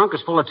 If this trunk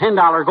is full of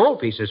 $10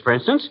 gold pieces, for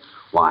instance,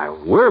 why,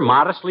 we're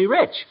modestly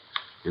rich.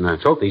 In a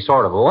trophy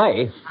sort of a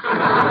way.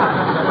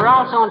 We're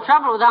also in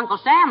trouble with Uncle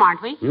Sam,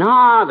 aren't we?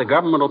 No, the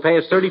government will pay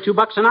us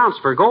 $32 an ounce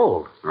for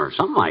gold, or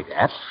something like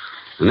that.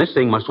 And this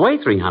thing must weigh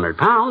 300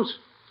 pounds.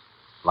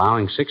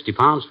 Allowing 60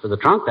 pounds for the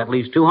trunk, that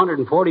leaves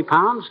 240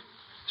 pounds.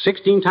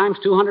 16 times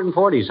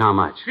 240 is how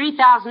much?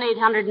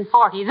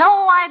 3,840.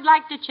 Though I'd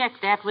like to check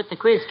that with the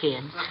quiz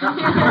kid.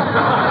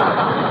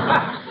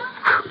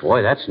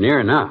 Boy, that's near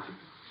enough.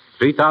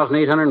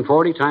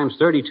 3,840 times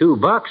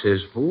 $32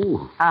 is,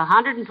 ooh.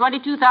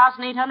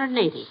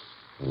 122,880.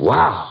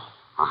 Wow.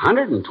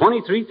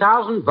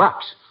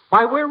 $123,000.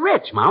 Why, we're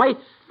rich, Molly.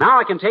 Now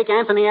I can take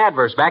Anthony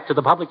Adverse back to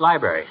the public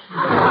library.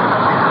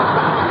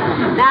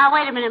 Now,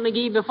 wait a minute,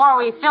 McGee. Before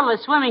we fill the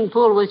swimming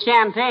pool with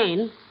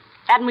champagne,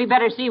 hadn't we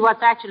better see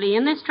what's actually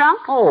in this trunk?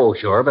 Oh,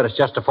 sure, but it's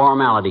just a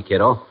formality,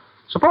 kiddo.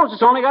 Suppose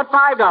it's only got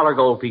 $5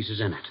 gold pieces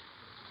in it.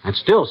 That's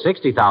still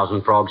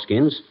 60,000 frog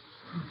skins.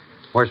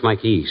 Where's my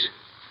keys?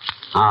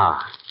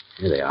 Ah,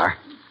 here they are.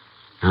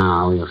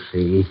 Now, we'll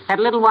see. That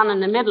little one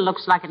in the middle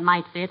looks like it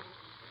might fit.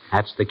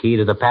 That's the key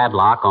to the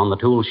padlock on the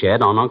tool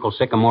shed on Uncle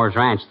Sycamore's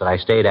ranch that I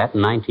stayed at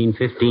in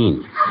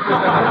 1915.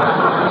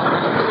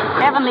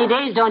 Heavenly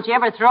days, don't you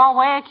ever throw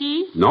away a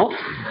key? No.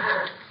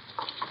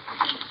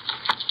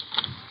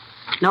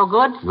 No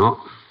good? No.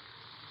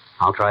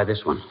 I'll try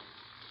this one.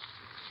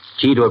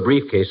 Key to a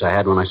briefcase I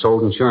had when I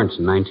sold insurance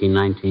in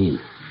 1919.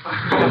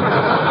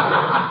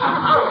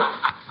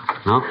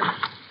 No?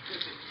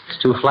 It's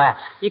too flat.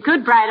 You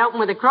could pry it open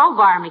with a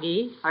crowbar,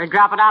 McGee, or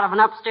drop it out of an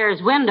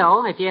upstairs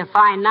window if you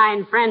find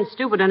 9 friends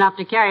stupid enough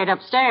to carry it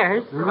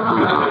upstairs.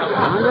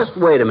 Now, just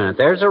wait a minute.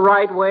 There's a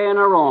right way and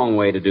a wrong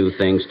way to do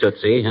things,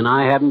 Tootsie, and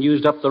I haven't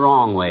used up the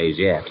wrong ways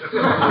yet.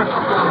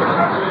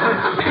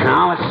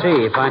 Now, let's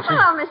see if I can...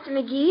 Hello, Mr.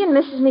 McGee and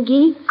Mrs.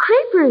 McGee.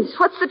 Creepers.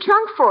 What's the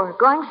trunk for?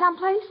 Going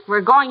someplace? We're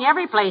going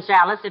every place,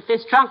 Alice, if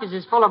this trunk is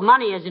as full of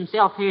money as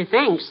himself here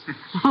thinks.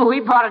 We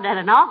bought it at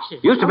an auction.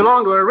 Used to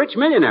belong to a rich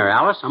millionaire,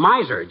 Alice, a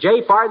miser,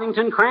 J.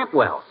 Farthington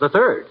Crampwell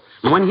III.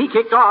 And when he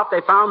kicked off,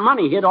 they found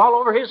money hid all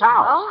over his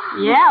house. Oh?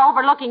 Yeah,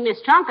 overlooking this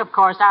trunk, of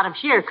course, out of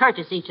sheer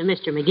courtesy to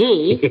Mr.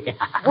 McGee. Yeah.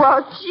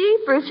 Well,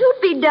 jeepers,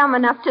 who'd be dumb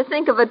enough to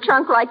think of a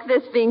trunk like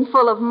this being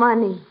full of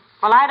money?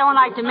 Well, I don't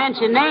like to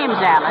mention names,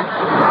 Alice.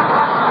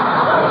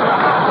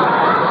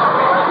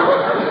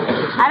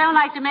 I don't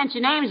like to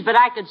mention names, but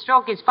I could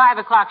stroke his 5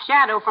 o'clock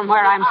shadow from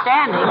where I'm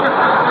standing.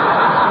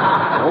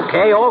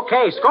 Okay.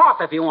 Scoff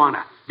if you want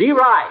to.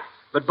 D-ride.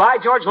 But by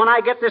George, when I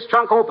get this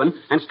trunk open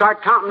and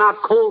start counting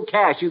out cold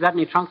cash, you got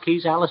any trunk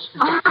keys, Alice?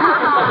 No,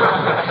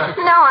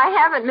 I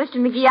haven't, Mr.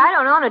 McGee. I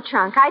don't own a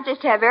trunk. I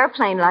just have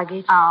airplane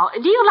luggage. Oh,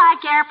 do you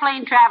like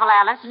airplane travel,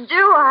 Alice? Do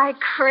I,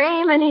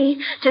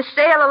 creaminy, to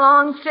sail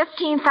along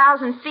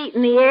 15,000 feet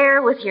in the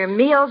air with your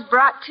meals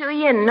brought to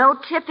you and no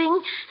tipping,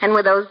 and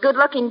with those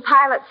good-looking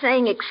pilots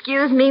saying,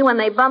 excuse me, when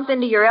they bump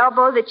into your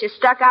elbow that you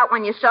stuck out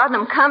when you saw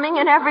them coming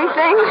and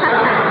everything?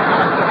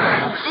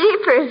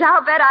 Jeepers,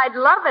 I'll bet I'd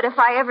love it if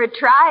I ever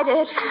tried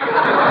it.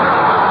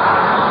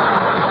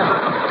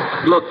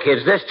 Look,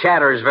 kids, this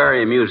chatter is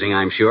very amusing,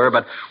 I'm sure,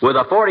 but with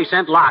a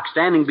 40-cent lock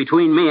standing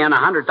between me and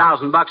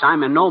 $100,000,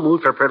 I'm in no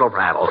mood for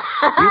prittle-prattle.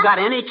 You got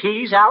any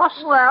keys,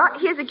 Alice? Well,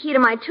 here's a key to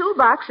my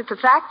toolbox at the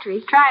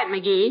factory. Try it,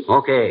 McGee.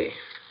 Okay.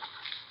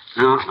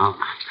 No,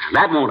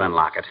 that won't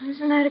unlock it.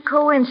 Isn't that a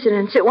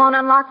coincidence? It won't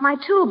unlock my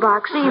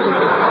toolbox either.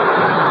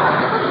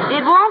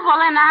 It won't? Well,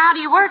 then how do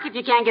you work if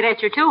you can't get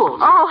at your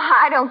tools? Oh,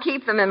 I don't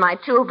keep them in my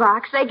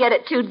toolbox. They get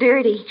it too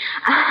dirty.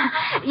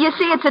 You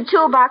see, it's a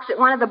toolbox that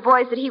one of the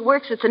boys that he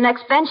works at the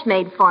next bench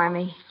made for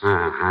me.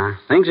 Uh-huh.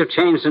 Things have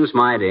changed since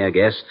my day, I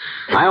guess.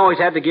 I always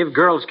had to give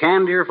girls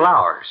candy or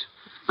flowers.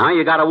 Now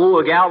you gotta woo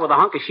a gal with a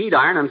hunk of sheet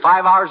iron and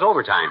 5 hours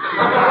overtime.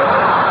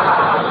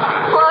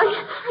 Well,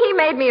 he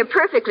made me a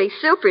perfectly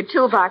super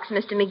toolbox,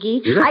 Mr.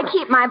 McGee. I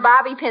keep my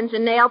bobby pins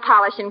and nail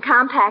polish and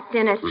compact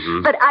in it.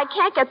 Mm-hmm. But I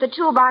can't get the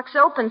toolbox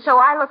open, so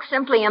I look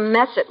simply a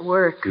mess at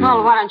work.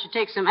 Well, why don't you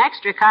take some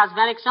extra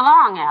cosmetics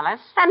along,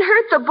 Alice? And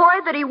hurt the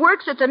boy that he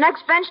works at the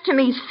next bench to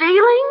me's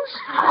feelings?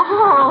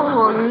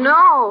 Oh,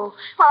 no.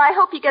 Well, I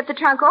hope you get the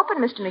trunk open,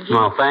 Mr. McGee.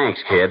 Well,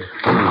 thanks, kid.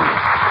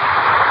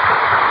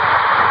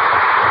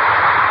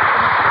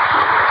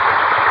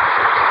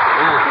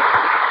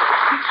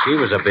 She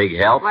was a big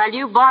help. Well,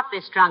 you bought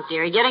this trunk,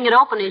 dearie. Getting it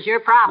open is your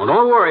problem. Well,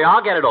 don't worry.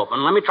 I'll get it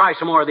open. Let me try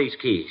some more of these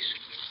keys.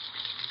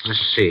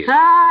 Let's see.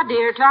 Ah,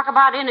 dear, talk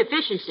about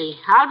inefficiency.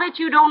 I'll bet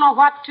you don't know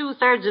what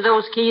 2/3 of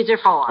those keys are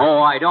for.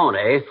 Oh, I don't,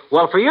 eh?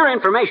 Well, for your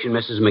information,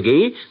 Mrs.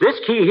 McGee, this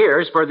key here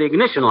is for the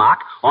ignition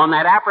lock on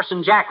that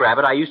Apperson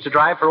Jackrabbit I used to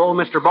drive for old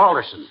Mr.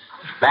 Balderson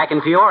back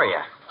in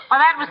Peoria. Well,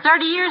 that was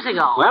 30 years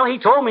ago. Well, he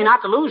told me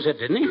not to lose it,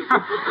 didn't he?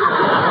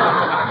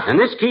 And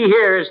this key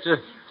here is to...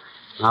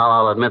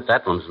 I'll admit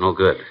that one's no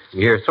good.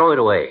 Here, throw it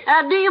away.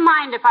 Do you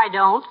mind if I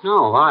don't?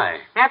 No, why?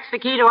 That's the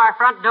key to our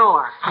front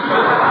door.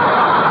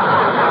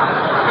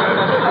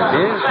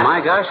 Yes,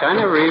 my gosh, I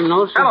never even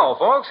noticed. Hello,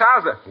 folks.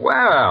 How's it?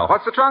 Well,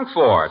 what's the trunk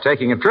for?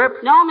 Taking a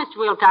trip? No, Mr.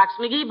 Wilcox.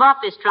 McGee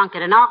bought this trunk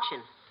at an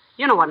auction.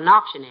 You know what an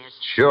auction is.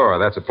 Sure,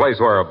 that's a place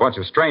where a bunch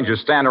of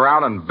strangers stand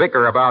around and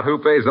bicker about who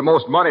pays the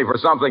most money for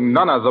something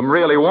none of them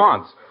really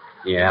wants.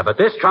 Yeah, but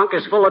this trunk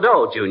is full of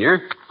dough,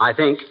 Junior. I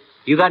think.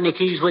 You got any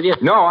keys with you?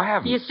 No, I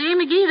haven't. You see,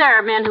 McGee, there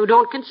are men who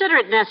don't consider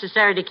it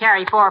necessary to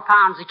carry 4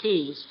 pounds of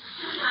keys.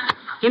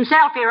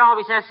 Himself here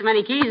always has so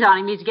many keys on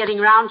him, he's getting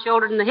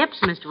round-shouldered in the hips,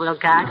 Mr.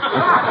 Wilcox.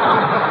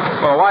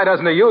 Well, why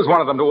doesn't he use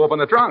one of them to open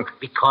the trunk?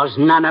 Because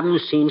none of them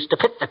seems to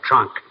fit the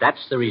trunk.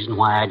 That's the reason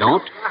why I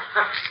don't.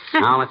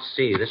 Now, let's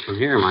see. This one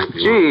here might be...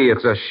 Gee,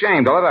 it's a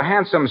shame to let a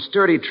handsome,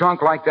 sturdy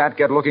trunk like that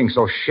get looking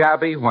so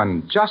shabby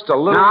when just a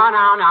little... No,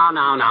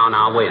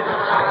 wait a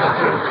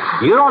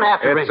minute. You don't have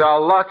to... It's a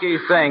lucky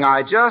thing.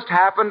 I just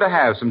happen to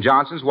have some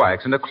Johnson's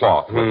wax and a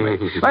cloth with me.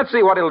 Let's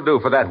see what it'll do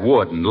for that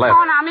wood and leather.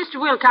 Oh, now,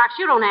 Mr. Wilcox,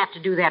 you don't have to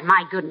do that,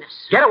 my goodness.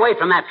 Get away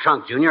from that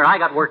trunk, Junior. I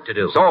got work to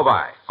do. So have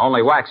I.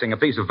 Only waxing a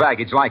piece of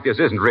baggage like this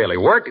isn't really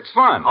work. It's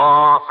fun.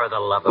 Oh, for the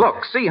love of...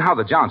 Look, see how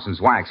the Johnson's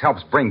wax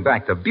helps bring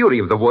back the beauty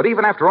of the wood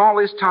even after all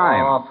this time.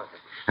 Oh,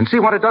 and see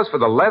what it does for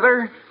the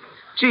leather?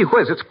 Gee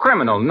whiz, it's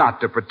criminal not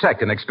to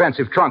protect an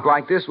expensive trunk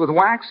like this with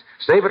wax.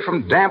 Save it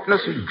from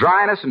dampness and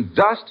dryness and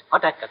dust.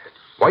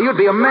 Why, you'd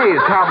be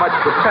amazed how much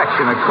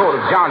protection a coat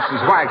of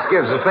Johnson's wax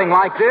gives a thing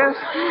like this.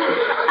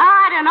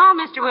 I don't know,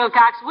 Mr.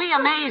 Wilcox. We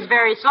amaze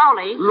very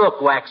slowly.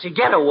 Look, Waxy,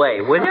 get away,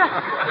 will you?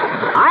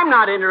 I'm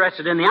not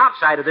interested in the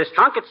outside of this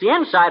trunk. It's the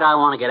inside I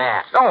want to get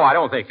at. Oh, I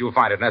don't think you'll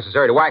find it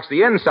necessary to wax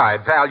the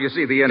inside, pal. You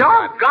see the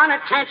inside. Doggone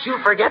it, can't you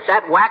forget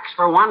that wax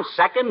for 1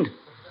 second?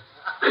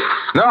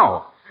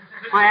 No.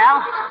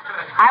 Well,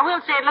 I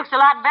will say it looks a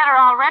lot better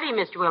already,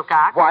 Mr.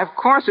 Wilcox. Why, of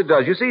course it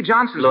does. You see,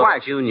 Johnson's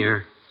wax...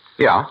 Junior.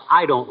 Yeah?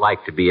 I don't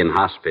like to be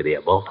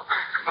inhospitable.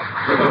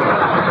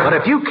 But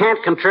if you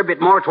can't contribute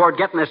more toward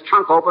getting this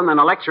trunk open than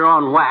a lecture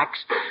on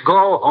wax,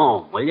 go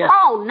home, will you?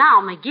 Oh,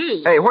 now,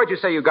 McGee. Hey, where'd you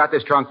say you got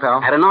this trunk,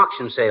 pal? At an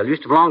auction sale.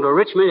 Used to belong to a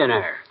rich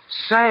millionaire.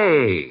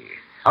 Say,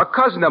 a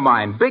cousin of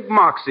mine, Big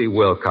Moxie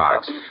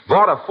Wilcox,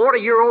 bought a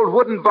 40-year-old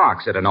wooden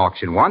box at an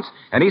auction once,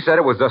 and he said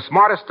it was the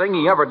smartest thing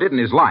he ever did in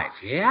his life.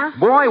 Yeah?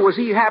 Boy, was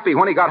he happy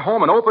when he got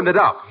home and opened it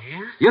up.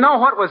 Yeah? You know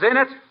what was in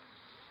it?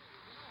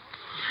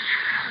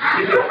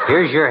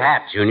 Here's your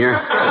hat, Junior.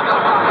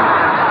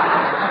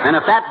 And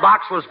if that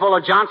box was full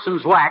of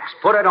Johnson's wax,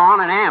 put it on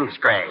an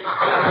Amstray.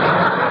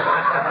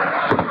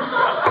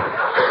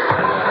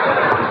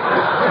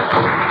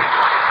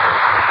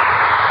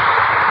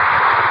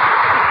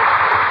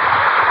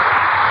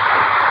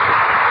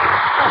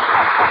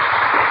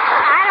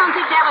 I don't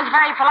think that was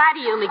very polite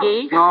of you,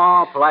 McGee.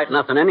 No, polite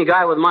nothing. Any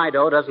guy with my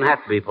dough doesn't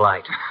have to be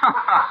polite.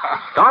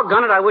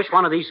 Doggone it, I wish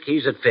one of these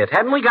keys would fit.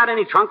 Hadn't we got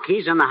any trunk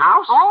keys in the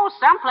house? Oh,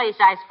 someplace,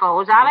 I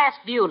suppose. I'll ask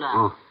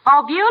Beulah.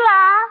 Oh,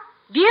 Beulah!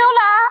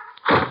 Beulah!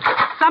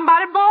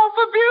 Somebody born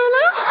for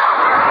Beulah?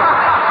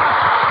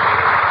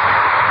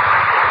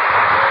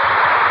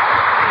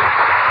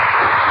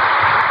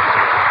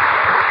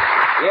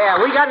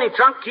 Yeah, we got any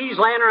trunk keys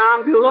laying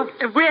around, Beulah?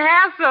 If we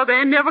have, so they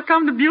ain't never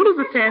come to Beulah's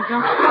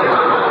attention.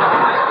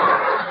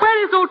 Where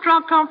did this old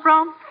trunk come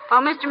from?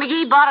 Well, Mr.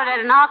 McGee bought it at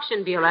an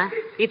auction, Beulah.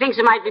 He thinks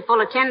it might be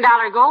full of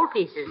 $10 gold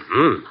pieces.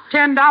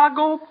 $10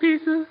 gold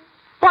pieces?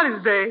 What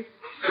is they?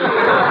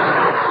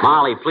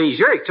 Molly, please,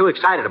 you're too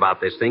excited about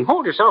this thing.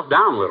 Hold yourself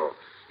down a little.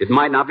 It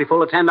might not be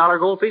full of $10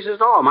 gold pieces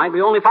at all. It might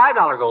be only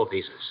 $5 gold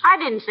pieces. I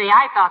didn't say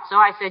I thought so.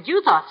 I said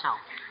you thought so.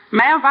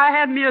 Ma'am, if I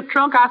had me a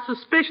trunk I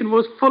suspicion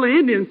was full of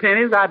Indian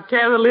pennies, I'd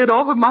tear the lid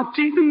off with my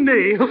teeth and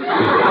nails.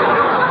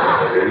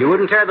 You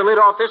wouldn't tear the lid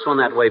off this one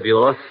that way,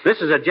 Beulah.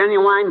 This is a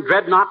genuine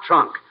dreadnought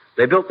trunk.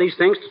 They built these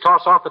things to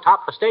toss off the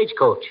top of a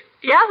stagecoach.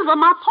 Yes, but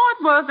my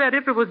point was that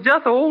if it was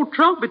just an old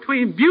trunk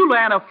between Beulah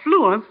and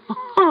Affluence,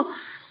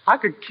 I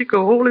could kick a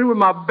hole in with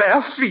my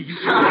bare feet.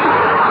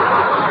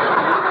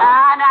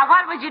 Now,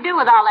 what would you do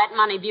with all that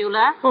money,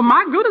 Beulah? Well,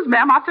 my goodness,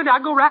 ma'am, I tell you, I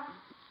go right...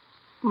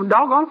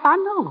 Doggone if I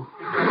know.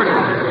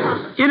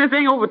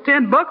 Anything over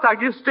 $10, I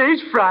get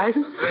stage fright.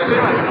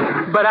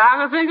 But I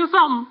can think of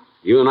something.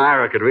 You and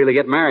Ira could really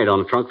get married on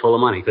a trunk full of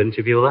money, couldn't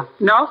you, Beulah?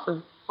 No,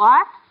 sir.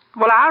 What?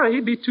 Well, Ira,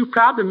 he'd be too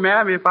proud to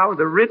marry me if I was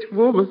a rich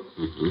woman.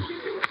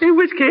 In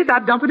which case,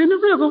 I'd dump it in the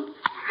river.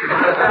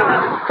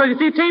 Because, you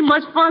see, it ain't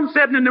much fun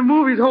sitting in the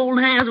movies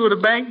holding hands with a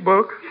bank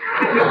book.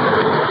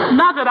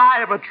 Not that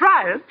I ever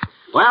tried it.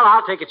 Well,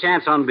 I'll take a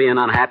chance on being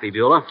unhappy,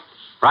 Beulah.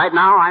 Right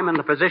now, I'm in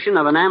the position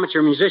of an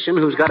amateur musician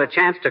who's got a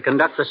chance to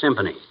conduct the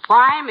symphony.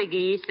 Why,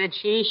 McGee, said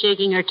she,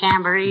 shaking her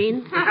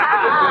tambourine.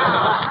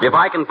 If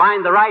I can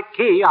find the right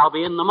key, I'll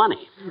be in the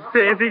money.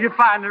 Say, if you can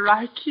find the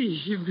right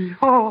key, you'd be...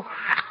 Oh.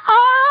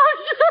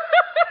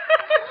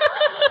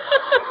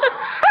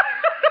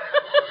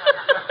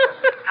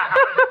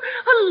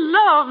 I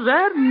love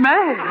that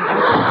man.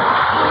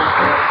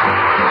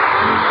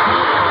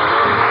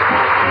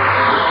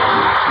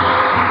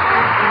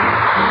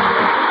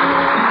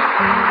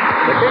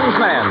 The King's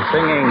Men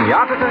singing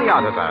Yatata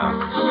Yatata.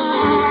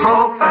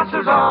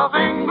 Professors of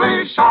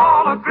English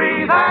all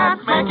agree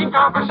that making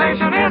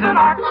conversation is an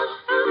art.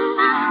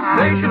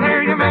 They should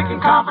hear you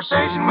making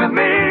conversation with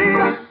me.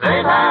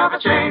 They'd have a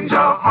change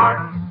of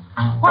heart.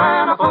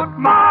 When I put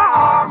my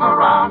arm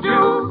around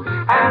you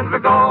and we're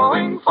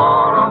going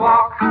for a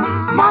walk,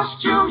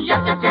 must you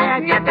yet-a-da,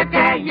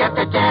 yet-a-da,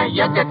 yet-a-da,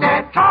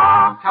 yet-a-da,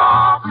 talk,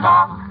 talk,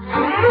 talk.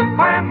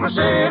 When we're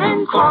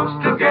sitting close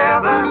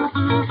together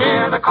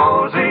in a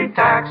cozy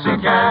taxi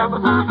cab,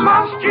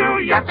 must you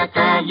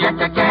yet-a-da,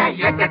 yet-a-da,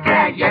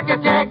 yet-a-da,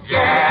 yet-a-da,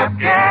 gab,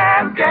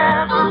 gab,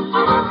 gab.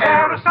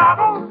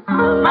 Aristotle,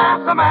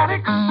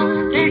 mathematics,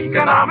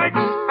 economics,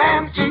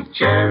 antique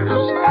chairs,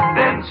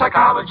 then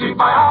psychology,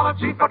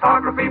 biology,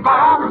 photography,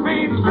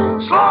 biography.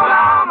 Slow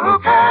down, who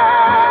cares?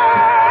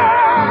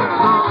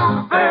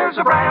 There's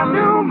a brand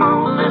new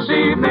moon this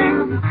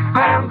evening,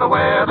 and the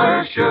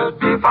weather should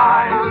be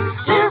fine.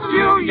 If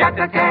you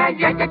yet-a-da,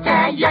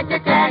 yet-a-da,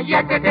 yet-a-da,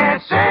 yet-a-da,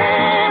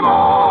 same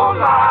old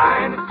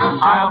line,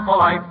 I'll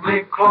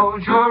politely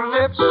close your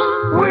lips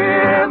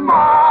with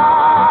mine.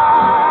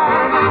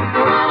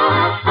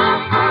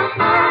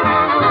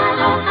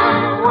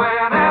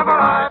 Whenever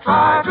I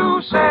try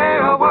to say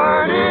a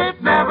word,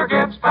 it never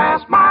gets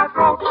past my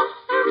throat.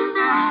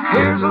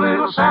 Here's a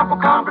little sample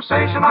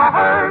conversation I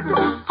heard.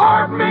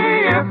 Pardon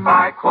me if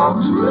I quote.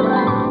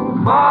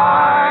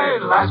 My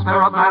last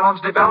pair of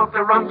nylons developed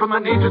a run from the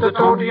knee to the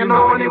toe. Do you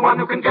know anyone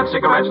who can get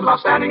cigarettes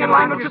without standing in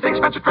line? Don't you think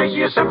Spencer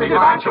Tracy is simply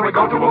divine? Shall we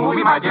go to a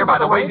movie, my dear? By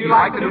the way, do you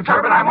like the new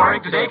turban I'm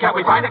wearing today? Can't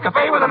we find a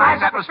cafe with a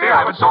nice atmosphere?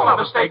 I would so love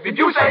a steak. Did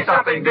you say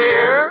something,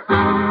 dear?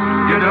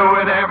 You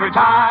do it every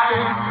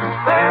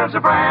time. There's a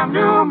brand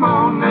new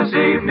moon this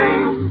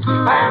evening,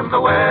 and the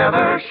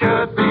weather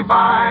should be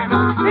fine.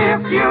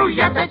 If you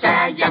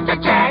yet-a-da,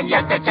 yet-a-da,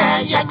 yet-a-da,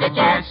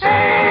 yet-a-da,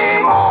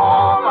 same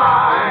old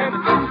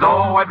line.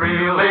 Though I'd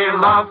really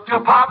love to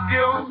pop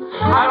you,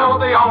 I know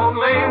the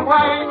only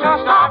way to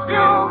stop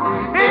you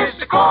is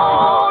to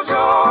close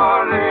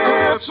your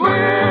lips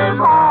with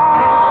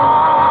mine.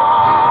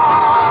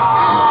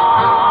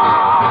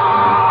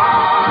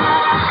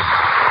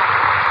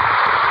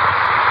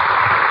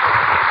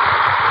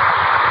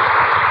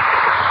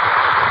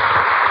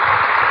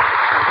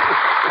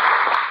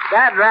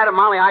 Dad, rat of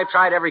Molly, I've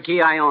tried every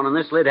key I own, and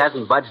this lid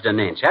hasn't budged an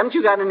inch. Haven't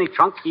you got any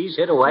trunk keys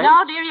hid away?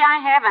 No, dearie, I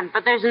haven't.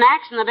 But there's an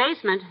axe in the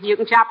basement. You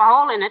can chop a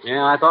hole in it.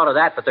 Yeah, I thought of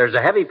that, but there's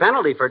a heavy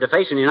penalty for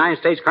defacing United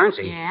States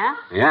currency. Yeah?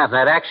 Yeah, if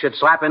that axe should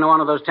slap into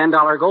one of those $10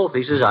 gold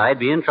pieces, I'd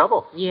be in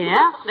trouble.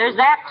 Yeah, there's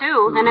that,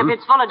 too. And if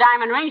it's full of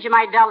diamond rings, you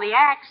might dull the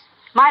axe.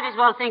 Might as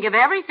well think of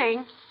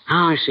everything.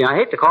 Oh, I see. I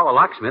hate to call a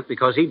locksmith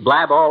because he'd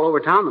blab all over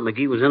town that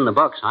McGee was in the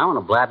bucks. I want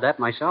to blab that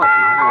myself.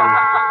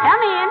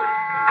 Come in.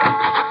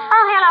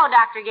 Oh, hello,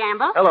 Dr.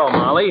 Gamble. Hello,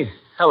 Molly.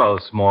 Hello,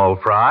 small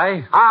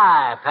fry.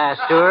 Hi,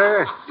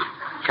 Pasteur.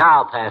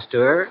 Cow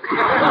Pasteur.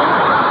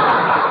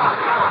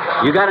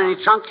 You got any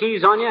trunk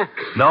keys on you?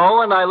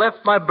 No, and I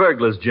left my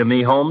burglar's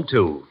Jimmy home,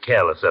 too.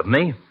 Careless of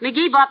me.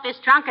 McGee bought this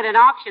trunk at an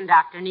auction,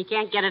 Doctor, and he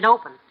can't get it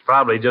open.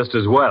 Probably just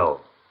as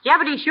well. Yeah,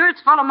 but he's sure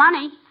it's full of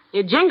money.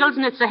 It jingles,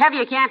 and it's so heavy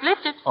you can't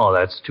lift it. Oh,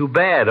 that's too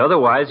bad.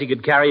 Otherwise, he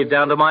could carry it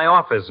down to my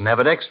office and have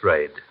it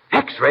x-rayed.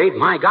 X-rayed?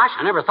 My gosh,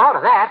 I never thought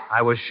of that.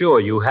 I was sure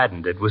you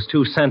hadn't. It was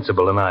too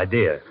sensible an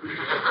idea.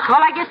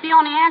 Well, I guess the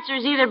only answer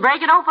is either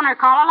break it open or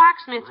call a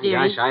locksmith,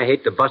 dearie. Gosh, I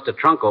hate to bust a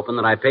trunk open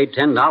that I paid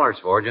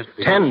 $10 for just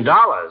because...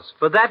 $10?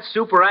 For that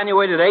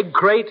superannuated egg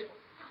crate?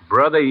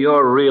 Brother,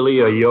 you're really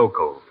a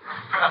yokel.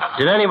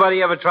 Did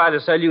anybody ever try to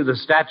sell you the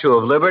Statue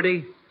of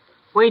Liberty?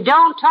 We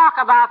don't talk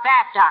about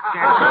that, Doctor.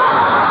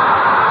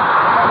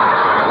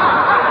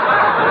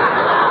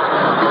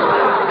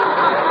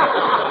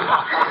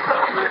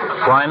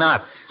 Why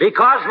not?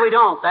 Because we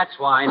don't. That's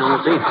why,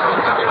 Nosey.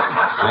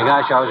 My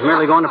gosh, I was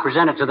merely going to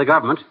present it to the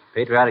government.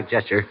 Patriotic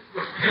gesture.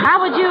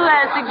 How would you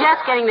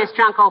suggest getting this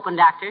trunk open,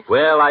 Doctor?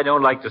 Well, I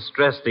don't like to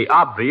stress the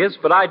obvious,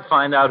 but I'd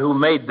find out who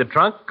made the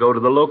trunk, go to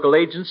the local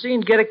agency,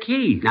 and get a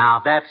key.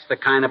 Now, that's the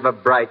kind of a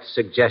bright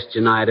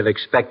suggestion I'd have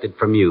expected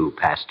from you,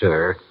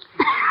 Pasteur.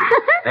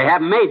 They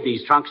haven't made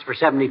these trunks for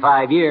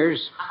 75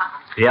 years.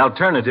 The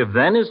alternative,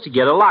 then, is to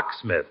get a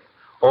locksmith.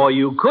 Or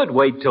you could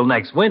wait till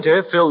next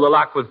winter, fill the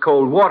lock with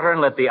cold water, and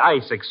let the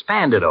ice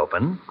expand it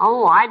open.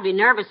 Oh, I'd be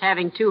nervous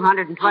having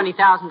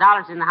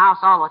 $220,000 in the house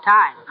all the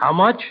time. How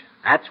much?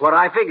 That's what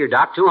I figured,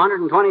 Doc.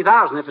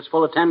 $220,000 if it's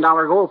full of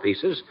 $10 gold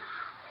pieces.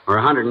 Or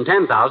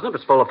 $110,000 if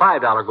it's full of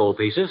 $5 gold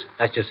pieces.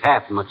 That's just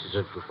half as much as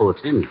if it's full of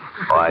 10.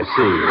 Oh, I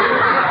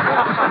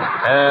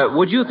see.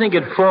 Would you think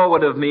it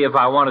forward of me if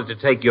I wanted to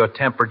take your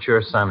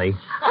temperature, Sonny?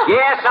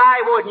 Yes,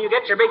 I would, and you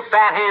get your big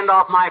fat hand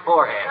off my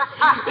forehead.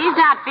 He's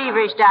not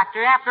feverish,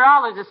 Doctor. After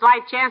all, there's a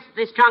slight chance that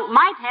this trunk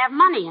might have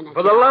money in it.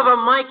 For the love of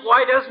Mike,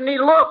 why doesn't he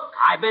look?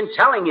 I've been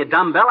telling you,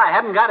 dumbbell, I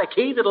haven't got a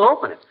key that'll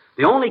open it.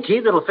 The only key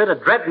that'll fit a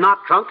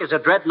dreadnought trunk is a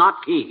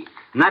dreadnought key.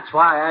 And that's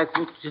why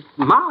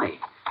Molly.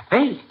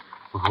 Hey,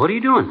 what are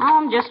you doing? Oh,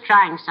 I'm just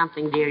trying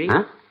something, dearie.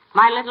 Huh?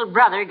 My little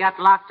brother got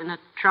locked in a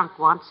trunk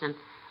once, and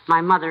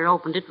my mother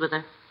opened it with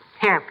a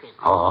hairpin.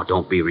 Oh,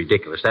 don't be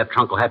ridiculous. That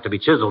trunk will have to be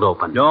chiseled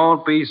open.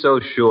 Don't be so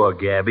sure,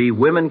 Gabby.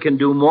 Women can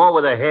do more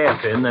with a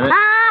hairpin than...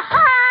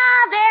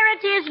 There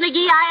it is,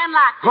 McGee. I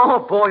unlocked it. Oh,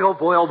 boy, oh,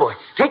 boy, oh, boy.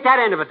 Take that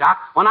end of it, Doc.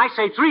 When I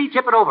say 3,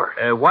 tip it over.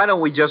 Why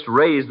don't we just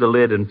raise the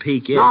lid and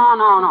peek in?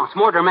 No. It's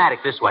more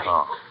dramatic this way.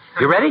 Oh.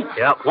 You ready?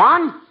 Yep.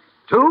 1,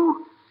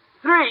 2,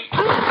 3.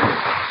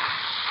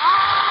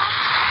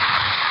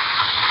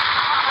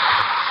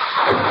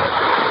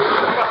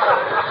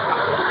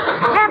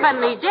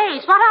 Heavenly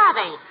days. What are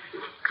they?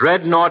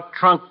 Dreadnought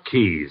trunk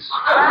keys.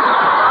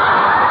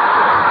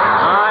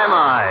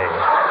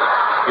 My.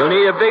 You'll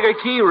need a bigger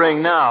key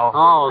ring now.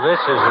 Oh, this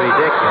is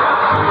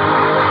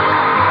ridiculous.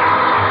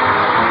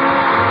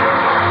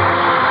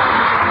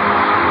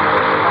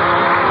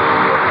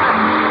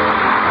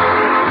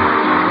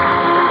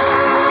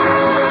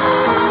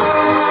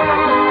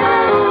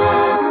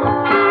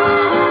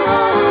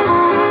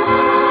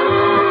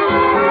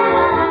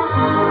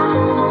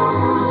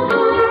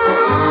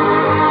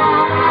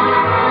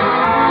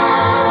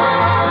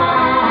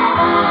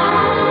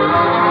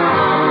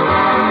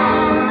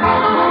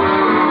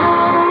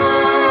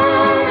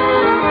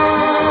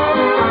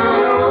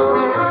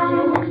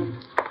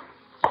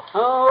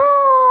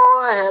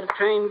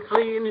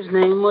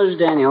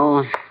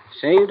 Daniel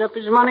saved up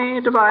his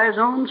money to buy his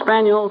own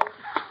spaniel.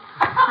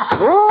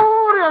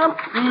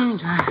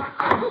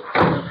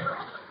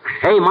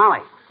 Hey, Molly,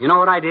 you know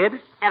what I did?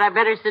 Had I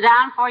better sit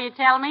down before you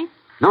tell me?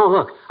 No,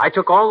 look, I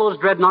took all those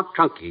Dreadnought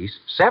trunk keys,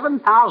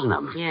 7,000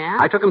 of them. Yeah?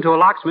 I took them to a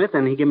locksmith,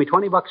 and he gave me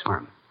 $20 for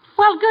them.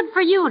 Well, good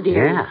for you,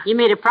 dear. Yeah. You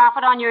made a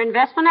profit on your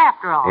investment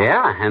after all.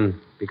 Yeah, and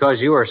because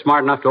you were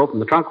smart enough to open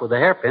the trunk with a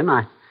hairpin,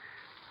 I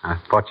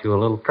bought you a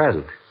little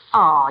present.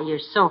 Oh, you're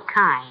so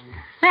kind.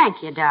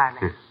 Thank you,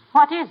 darling.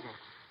 What is it?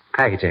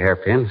 Package of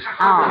hairpins.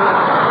 Oh.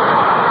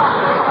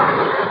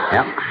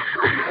 Yep.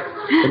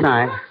 Good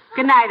night.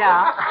 Good night,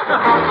 all.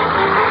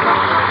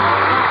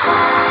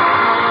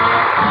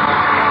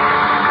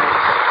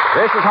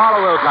 This is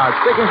Harlow Wilcox,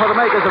 speaking for the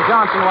makers of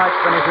Johnson Wax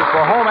Finishes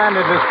for home and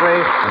industry,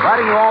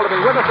 inviting you all to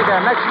be with us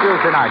again next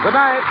Tuesday night. Good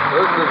night.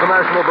 This is the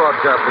National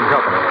Broadcasting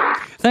Company.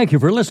 Thank you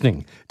for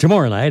listening.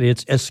 Tomorrow night,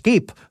 it's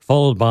Escape,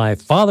 followed by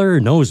Father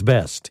Knows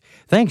Best.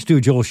 Thanks to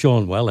Joel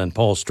Schoenwell and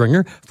Paul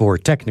Stringer for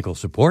technical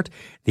support.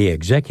 The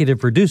executive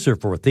producer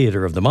for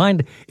Theater of the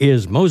Mind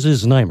is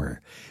Moses Neimer.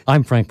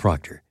 I'm Frank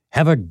Proctor.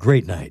 Have a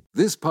great night.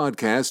 This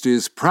podcast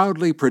is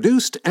proudly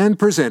produced and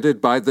presented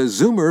by the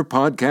Zoomer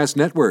Podcast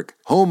Network,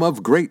 home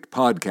of great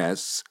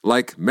podcasts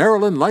like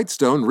Marilyn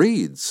Lightstone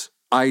Reads,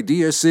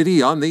 Idea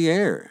City on the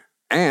Air,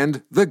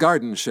 and The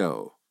Garden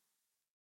Show.